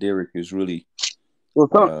Derich who's really. No.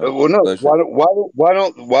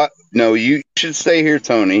 No, you should stay here,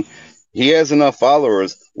 Tony. He has enough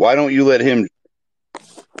followers. Why don't you let him?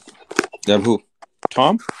 Then who?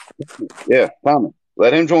 Tom? Yeah, Tommy.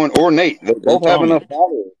 Let him join, or Nate. They both have enough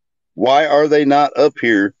followers. Why are they not up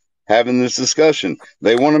here having this discussion?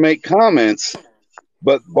 They want to make comments,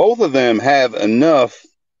 but both of them have enough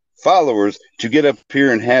followers to get up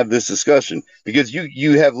here and have this discussion, because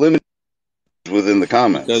you have limits within the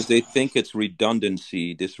comments. Because they think it's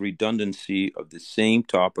redundancy, this redundancy of the same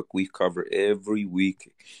topic we cover every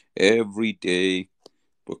week, every day.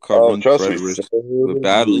 We're covering predators. We're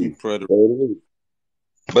battling predators.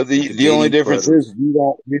 But the only difference is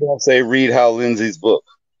we don't say read Hal Lindsey's book.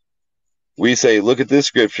 We say look at this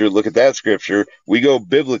scripture, look at that scripture. We go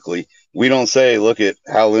biblically. We don't say look at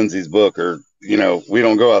Hal Lindsey's book, or we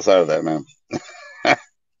don't go outside of that, man.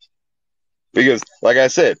 Because like I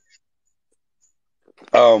said,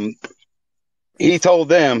 he told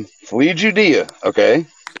them, flee Judea, okay?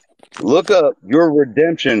 Look up, your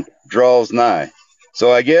redemption draws nigh.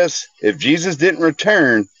 So I guess if Jesus didn't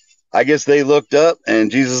return, I guess they looked up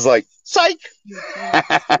and Jesus is like, psych!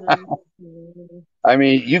 I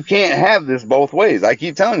mean, you can't have this both ways. I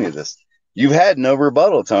keep telling you this. You've had no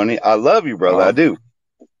rebuttal, Tony. I love you, brother. I do.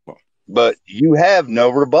 But you have no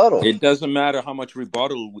rebuttal. It doesn't matter how much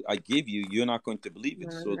rebuttal I give you, you're not going to believe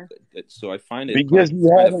it. So I find it because you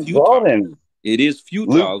haven't brought any. It is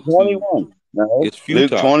futile. Luke 21. No, it's futile.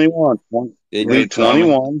 Luke 21. Luke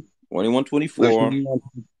 21. 21:24.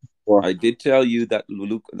 I did tell you that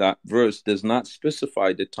that verse does not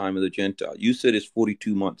specify the time of the Gentile. You said it's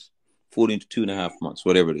 42 months, 42 and a half months,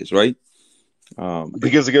 whatever it is, right?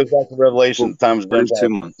 Because it goes back to Revelation, the time of 42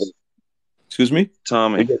 months. Excuse me?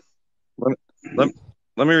 Tommy. Let, let,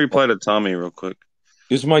 let me reply to Tommy real quick.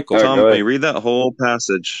 This is Michael. All right, go Tommy, ahead. read that whole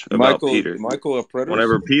passage about Peter. Michael, a preterist?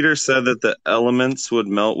 Whenever Peter said that the elements would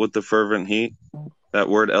melt with the fervent heat, that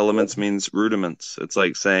word elements means rudiments. It's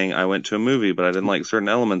like saying, I went to a movie, but I didn't like certain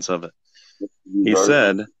elements of it. He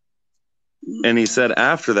said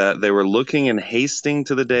after that, they were looking and hasting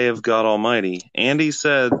to the day of God Almighty. And he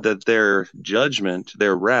said that their judgment,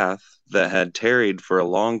 their wrath that had tarried for a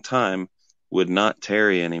long time would not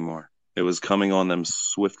tarry anymore. It was coming on them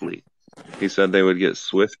swiftly. He said they would get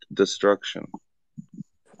swift destruction.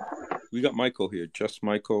 We got Michael here. Just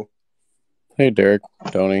Michael. Hey, Derek,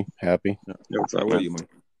 Tony, Happy. Yeah, what's up, How are man? you, Mike?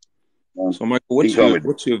 So, Michael,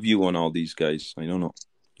 what's your view on all these guys? I don't know.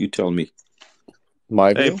 You tell me. My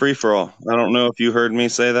Hey, view? free for all. I don't know if you heard me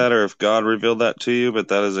say that or if God revealed that to you, but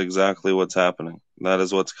that is exactly what's happening. That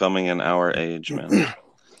is what's coming in our age, man.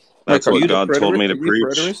 That's Mike, what God told me to Are you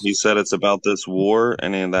preach. preterist? He said it's about this war,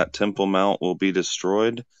 and that Temple Mount will be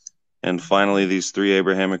destroyed, and finally these three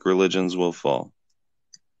Abrahamic religions will fall.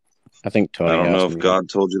 I think Tony I don't know asked if me. God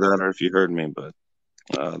told you that or if you heard me, but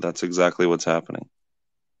that's exactly what's happening.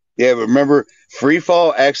 Yeah, but remember,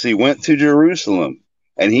 Freefall actually went to Jerusalem,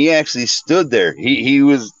 and he actually stood there. He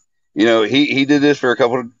was, he did this for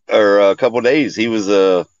a couple days. He was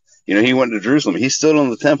he went to Jerusalem. He stood on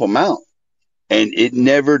the Temple Mount, and it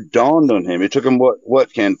never dawned on him. It took him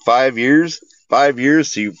Ken, 5 years? 5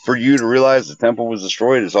 years for you to realize the temple was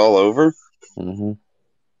destroyed. It's all over. Mm-hmm.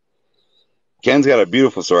 Ken's got a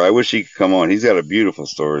beautiful story. I wish he could come on. He's got a beautiful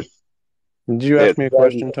story. Did you ask me a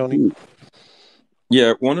question, Tony?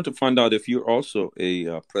 Yeah, I wanted to find out if you're also a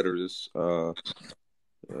preterist,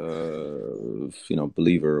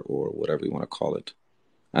 believer or whatever you want to call it,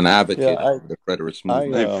 an advocate of the preterist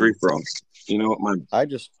movement. Hey, free for all. You know what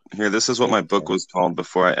this is what my book was called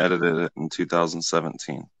before I edited it in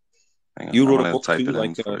 2017. Hang on, You wrote I'm a book type too, it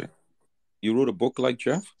in for you. You wrote a book like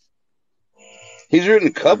Jeff? He's written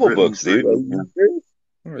a couple books, dude. Oh,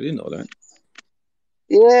 I didn't know that.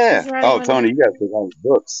 Yeah. Oh, Tony, you got to check out his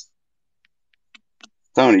books.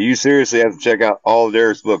 Tony, you seriously have to check out all of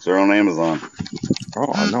Derich's books. They're on Amazon.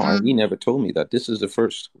 Oh, no, he never told me that. This is the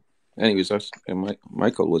first. Anyways,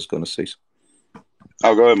 Michael was going to say something.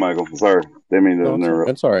 Oh, go ahead, Michael. Sorry. Didn't mean to interrupt.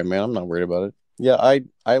 It's all right, man. I'm not worried about it. Yeah,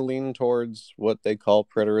 I lean towards what they call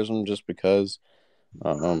preterism just because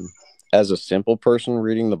as a simple person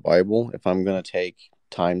reading the Bible, if I'm going to take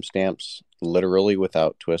timestamps literally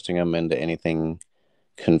without twisting them into anything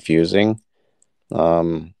confusing,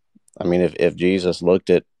 I mean, if Jesus looked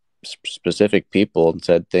at specific people and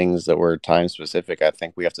said things that were time specific, I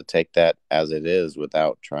think we have to take that as it is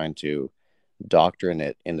without trying to doctrine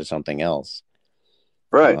it into something else.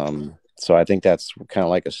 Right. So I think that's kind of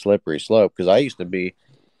like a slippery slope, because I used to be,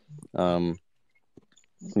 a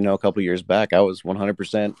couple years back, I was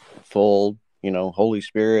 100% full, Holy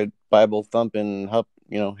Spirit, Bible thumping,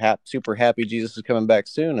 super happy Jesus is coming back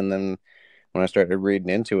soon. And then when I started reading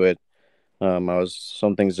into it,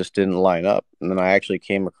 some things just didn't line up. And then I actually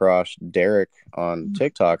came across Derich on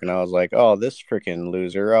TikTok, and I was like, oh, this freaking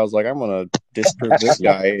loser. I was like, I'm going to disprove this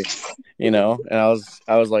guy, and I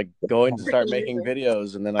was like going to start making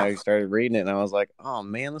videos. And then I started reading it, and I was like, oh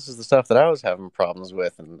man, this is the stuff that I was having problems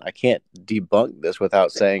with. And I can't debunk this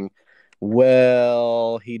without saying,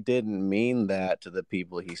 well, he didn't mean that to the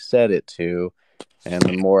people he said it to. And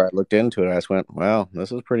the more I looked into it, I just went, wow,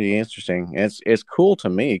 this is pretty interesting. It's cool to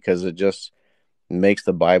me because it just makes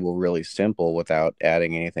the Bible really simple without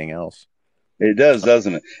adding anything else. It does,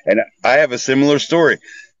 doesn't it? And I have a similar story.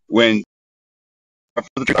 When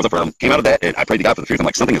came out of that, and I prayed to God for the truth. I'm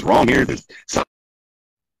like, something is wrong here. There's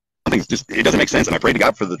something's it doesn't make sense. And I prayed to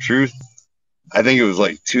God for the truth. I think it was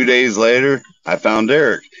like 2 days later, I found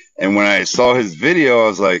Derich. And when I saw his video, I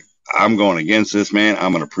was like, I'm going against this man.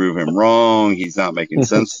 I'm going to prove him wrong. He's not making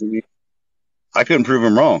sense to me. I couldn't prove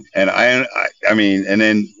him wrong. And I mean, and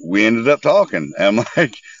then we ended up talking. And I'm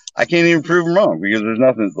like, I can't even prove him wrong, because there's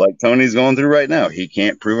nothing like Tony's going through right now. He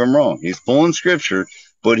can't prove him wrong. He's pulling scripture,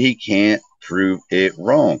 but he can't prove it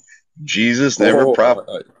wrong. Jesus never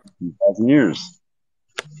prophesied 2,000 years.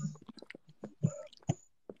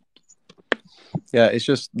 Yeah, it's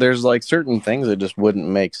just there's like certain things that just wouldn't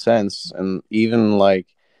make sense. And even like,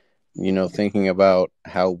 thinking about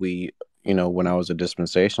how we, when I was a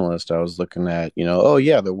dispensationalist, I was looking at, oh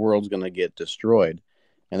yeah, the world's going to get destroyed.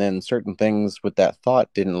 And then certain things with that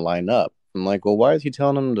thought didn't line up. I'm like, well, why is he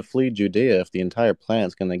telling them to flee Judea if the entire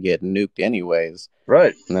planet's going to get nuked anyways?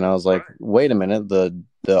 Right. And then I was like, wait a minute,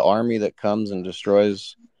 the army that comes and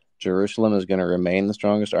destroys Jerusalem is going to remain the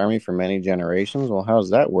strongest army for many generations. Well, how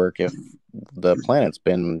does that work if the planet's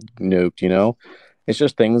been nuked? It's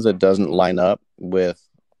just things that doesn't line up with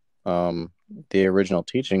the original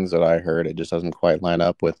teachings that I heard. It just doesn't quite line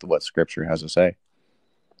up with what Scripture has to say.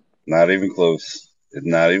 Not even close. It's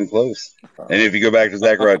not even close. And if you go back to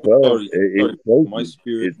Zechariah 12, Sorry. My it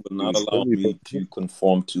spirit will not was allow me to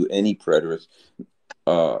conform to any preterist.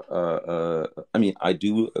 I mean, I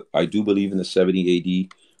do believe in the 70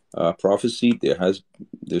 AD prophecy.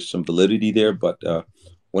 There's some validity there, but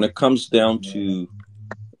when it comes down to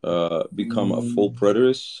become a full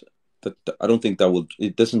preterist, that I don't think that will.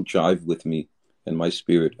 It doesn't jive with me and my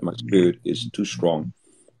spirit. My spirit is too strong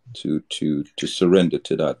to surrender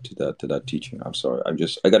to that teaching. I'm sorry.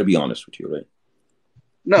 I got to be honest with you, right?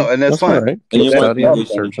 No, and that's fine. All right. And you might be Studying,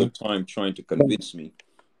 wasting searching. your time trying to convince me.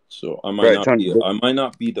 So I might Right, not Tony. be. I might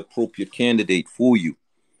not be the appropriate candidate for you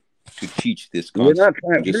to teach this We're not concept.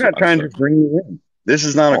 trying. We're not trying to bring you in. This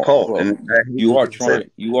is not a cult, Well, and you are trying.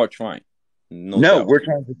 You are trying. No doubt. we're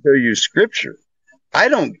trying to show you Scripture. I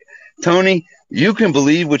don't, Tony. You can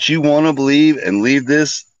believe what you want to believe and leave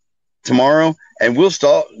this tomorrow, and we'll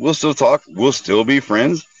still talk. We'll still be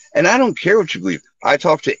friends, and I don't care what you believe. I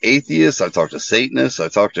talk to atheists. I talk to Satanists. I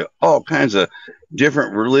talk to all kinds of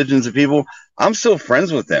different religions of people. I'm still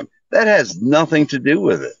friends with them. That has nothing to do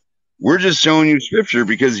with it. We're just showing you Scripture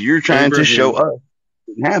because you're trying to show us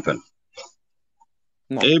it didn't happen.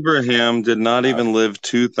 No. Abraham did not even live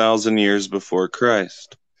 2,000 years before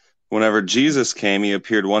Christ. Whenever Jesus came, he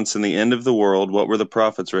appeared once in the end of the world. What were the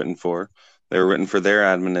prophets written for? They were written for their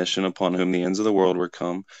admonition, upon whom the ends of the world were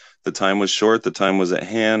come. The time was short, the time was at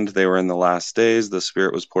hand. They were in the last days. The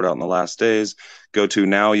Spirit was poured out in the last days. Go to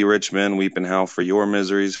now, you rich men, weep and howl for your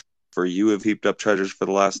miseries, for you have heaped up treasures for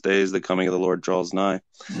the last days. The coming of the Lord draws nigh.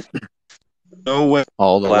 No way.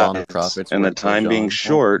 All the law and the prophets And were the time till being John.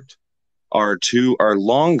 short are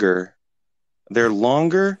longer. They're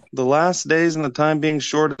longer. The last days and the time being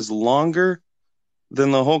short is longer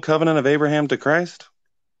than the whole covenant of Abraham to Christ.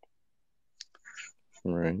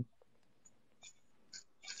 Right.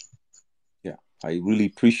 Yeah, I really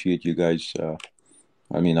appreciate you guys.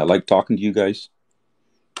 I mean, I like talking to you guys,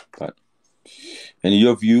 but in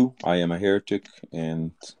your view, I am a heretic,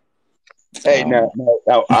 and Hey, no,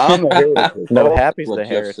 I'm a heretic. No, Happy's what the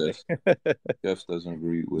Jeff heretic. says. Jeff doesn't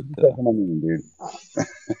agree with dude.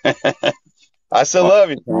 I still love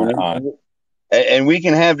you, Tony. And we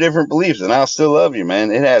can have different beliefs, and I'll still love you, man.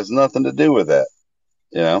 It has nothing to do with that.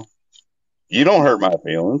 You know, you don't hurt my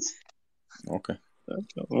feelings. Okay.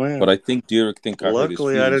 Man. But I think Derek I hurt his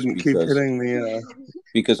Luckily, I feelings didn't keep hitting the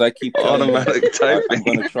because I keep telling him automatic typing. I'm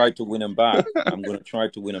going to try to win him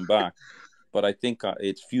back. But I think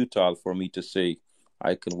it's futile for me to say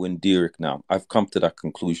I can win Derek now. I've come to that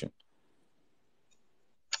conclusion.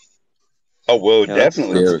 Oh, well, Yeah,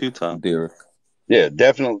 definitely. That's futile. Derek. Yeah,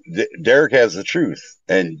 definitely. Derek has the truth.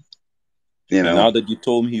 And, you know. And now that you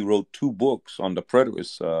told me he wrote 2 books on the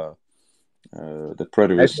preterist,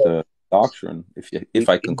 doctrine, if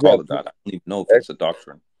I can call it that. I don't even know if it's a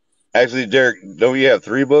doctrine. Actually, Derek, don't you have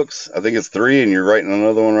 3 books? I think it's 3, and you're writing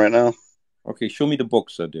another one right now. Okay, show me the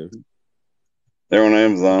books, Derek. They're on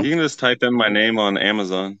Amazon. You can just type in my name on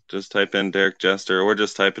Amazon. Just type in Derich Jester, or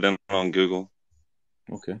just type it in on Google.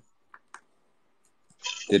 Okay.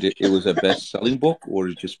 Did it was a best-selling book, or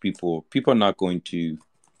just people are not going to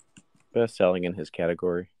Best-selling in his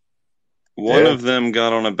category. One of them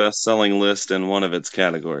got on a best-selling list in one of its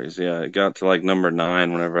categories. Yeah, it got to like number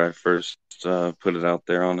 9 whenever I first put it out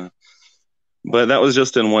there on it. But that was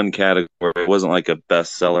just in one category. It wasn't like a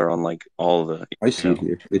bestseller on like all the. I see it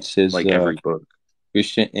here. It says like every book.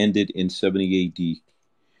 Christian ended in 70 AD.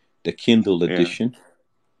 The Kindle edition.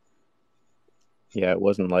 Yeah, it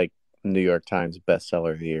wasn't like New York Times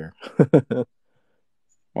bestseller of the year. Well,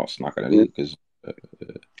 it's not going to be because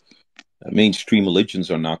mainstream religions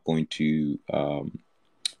are not going to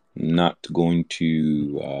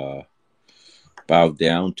bow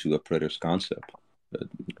down to a preterist concept.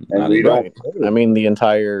 Right. I mean, the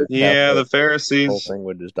entire the Pharisees whole thing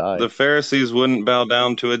would just die. The Pharisees wouldn't bow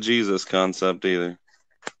down to a Jesus concept either.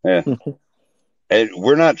 Yeah, and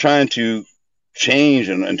we're not trying to change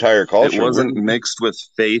an entire culture. It wasn't mixed with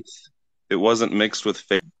faith. It wasn't mixed with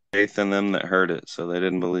faith in them that heard it, so they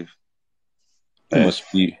didn't believe. You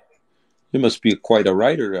must be quite a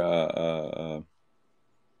writer. To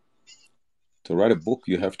write a book,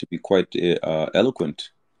 you have to be quite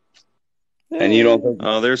eloquent. And you don't think?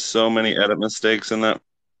 Oh, there's so many edit mistakes in that.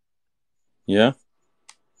 Yeah.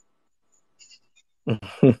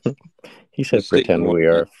 He said, "Pretend we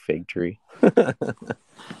are a fig tree." I'm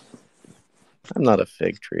not a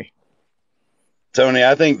fig tree. Tony,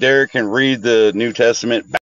 I think Derek can read the New Testament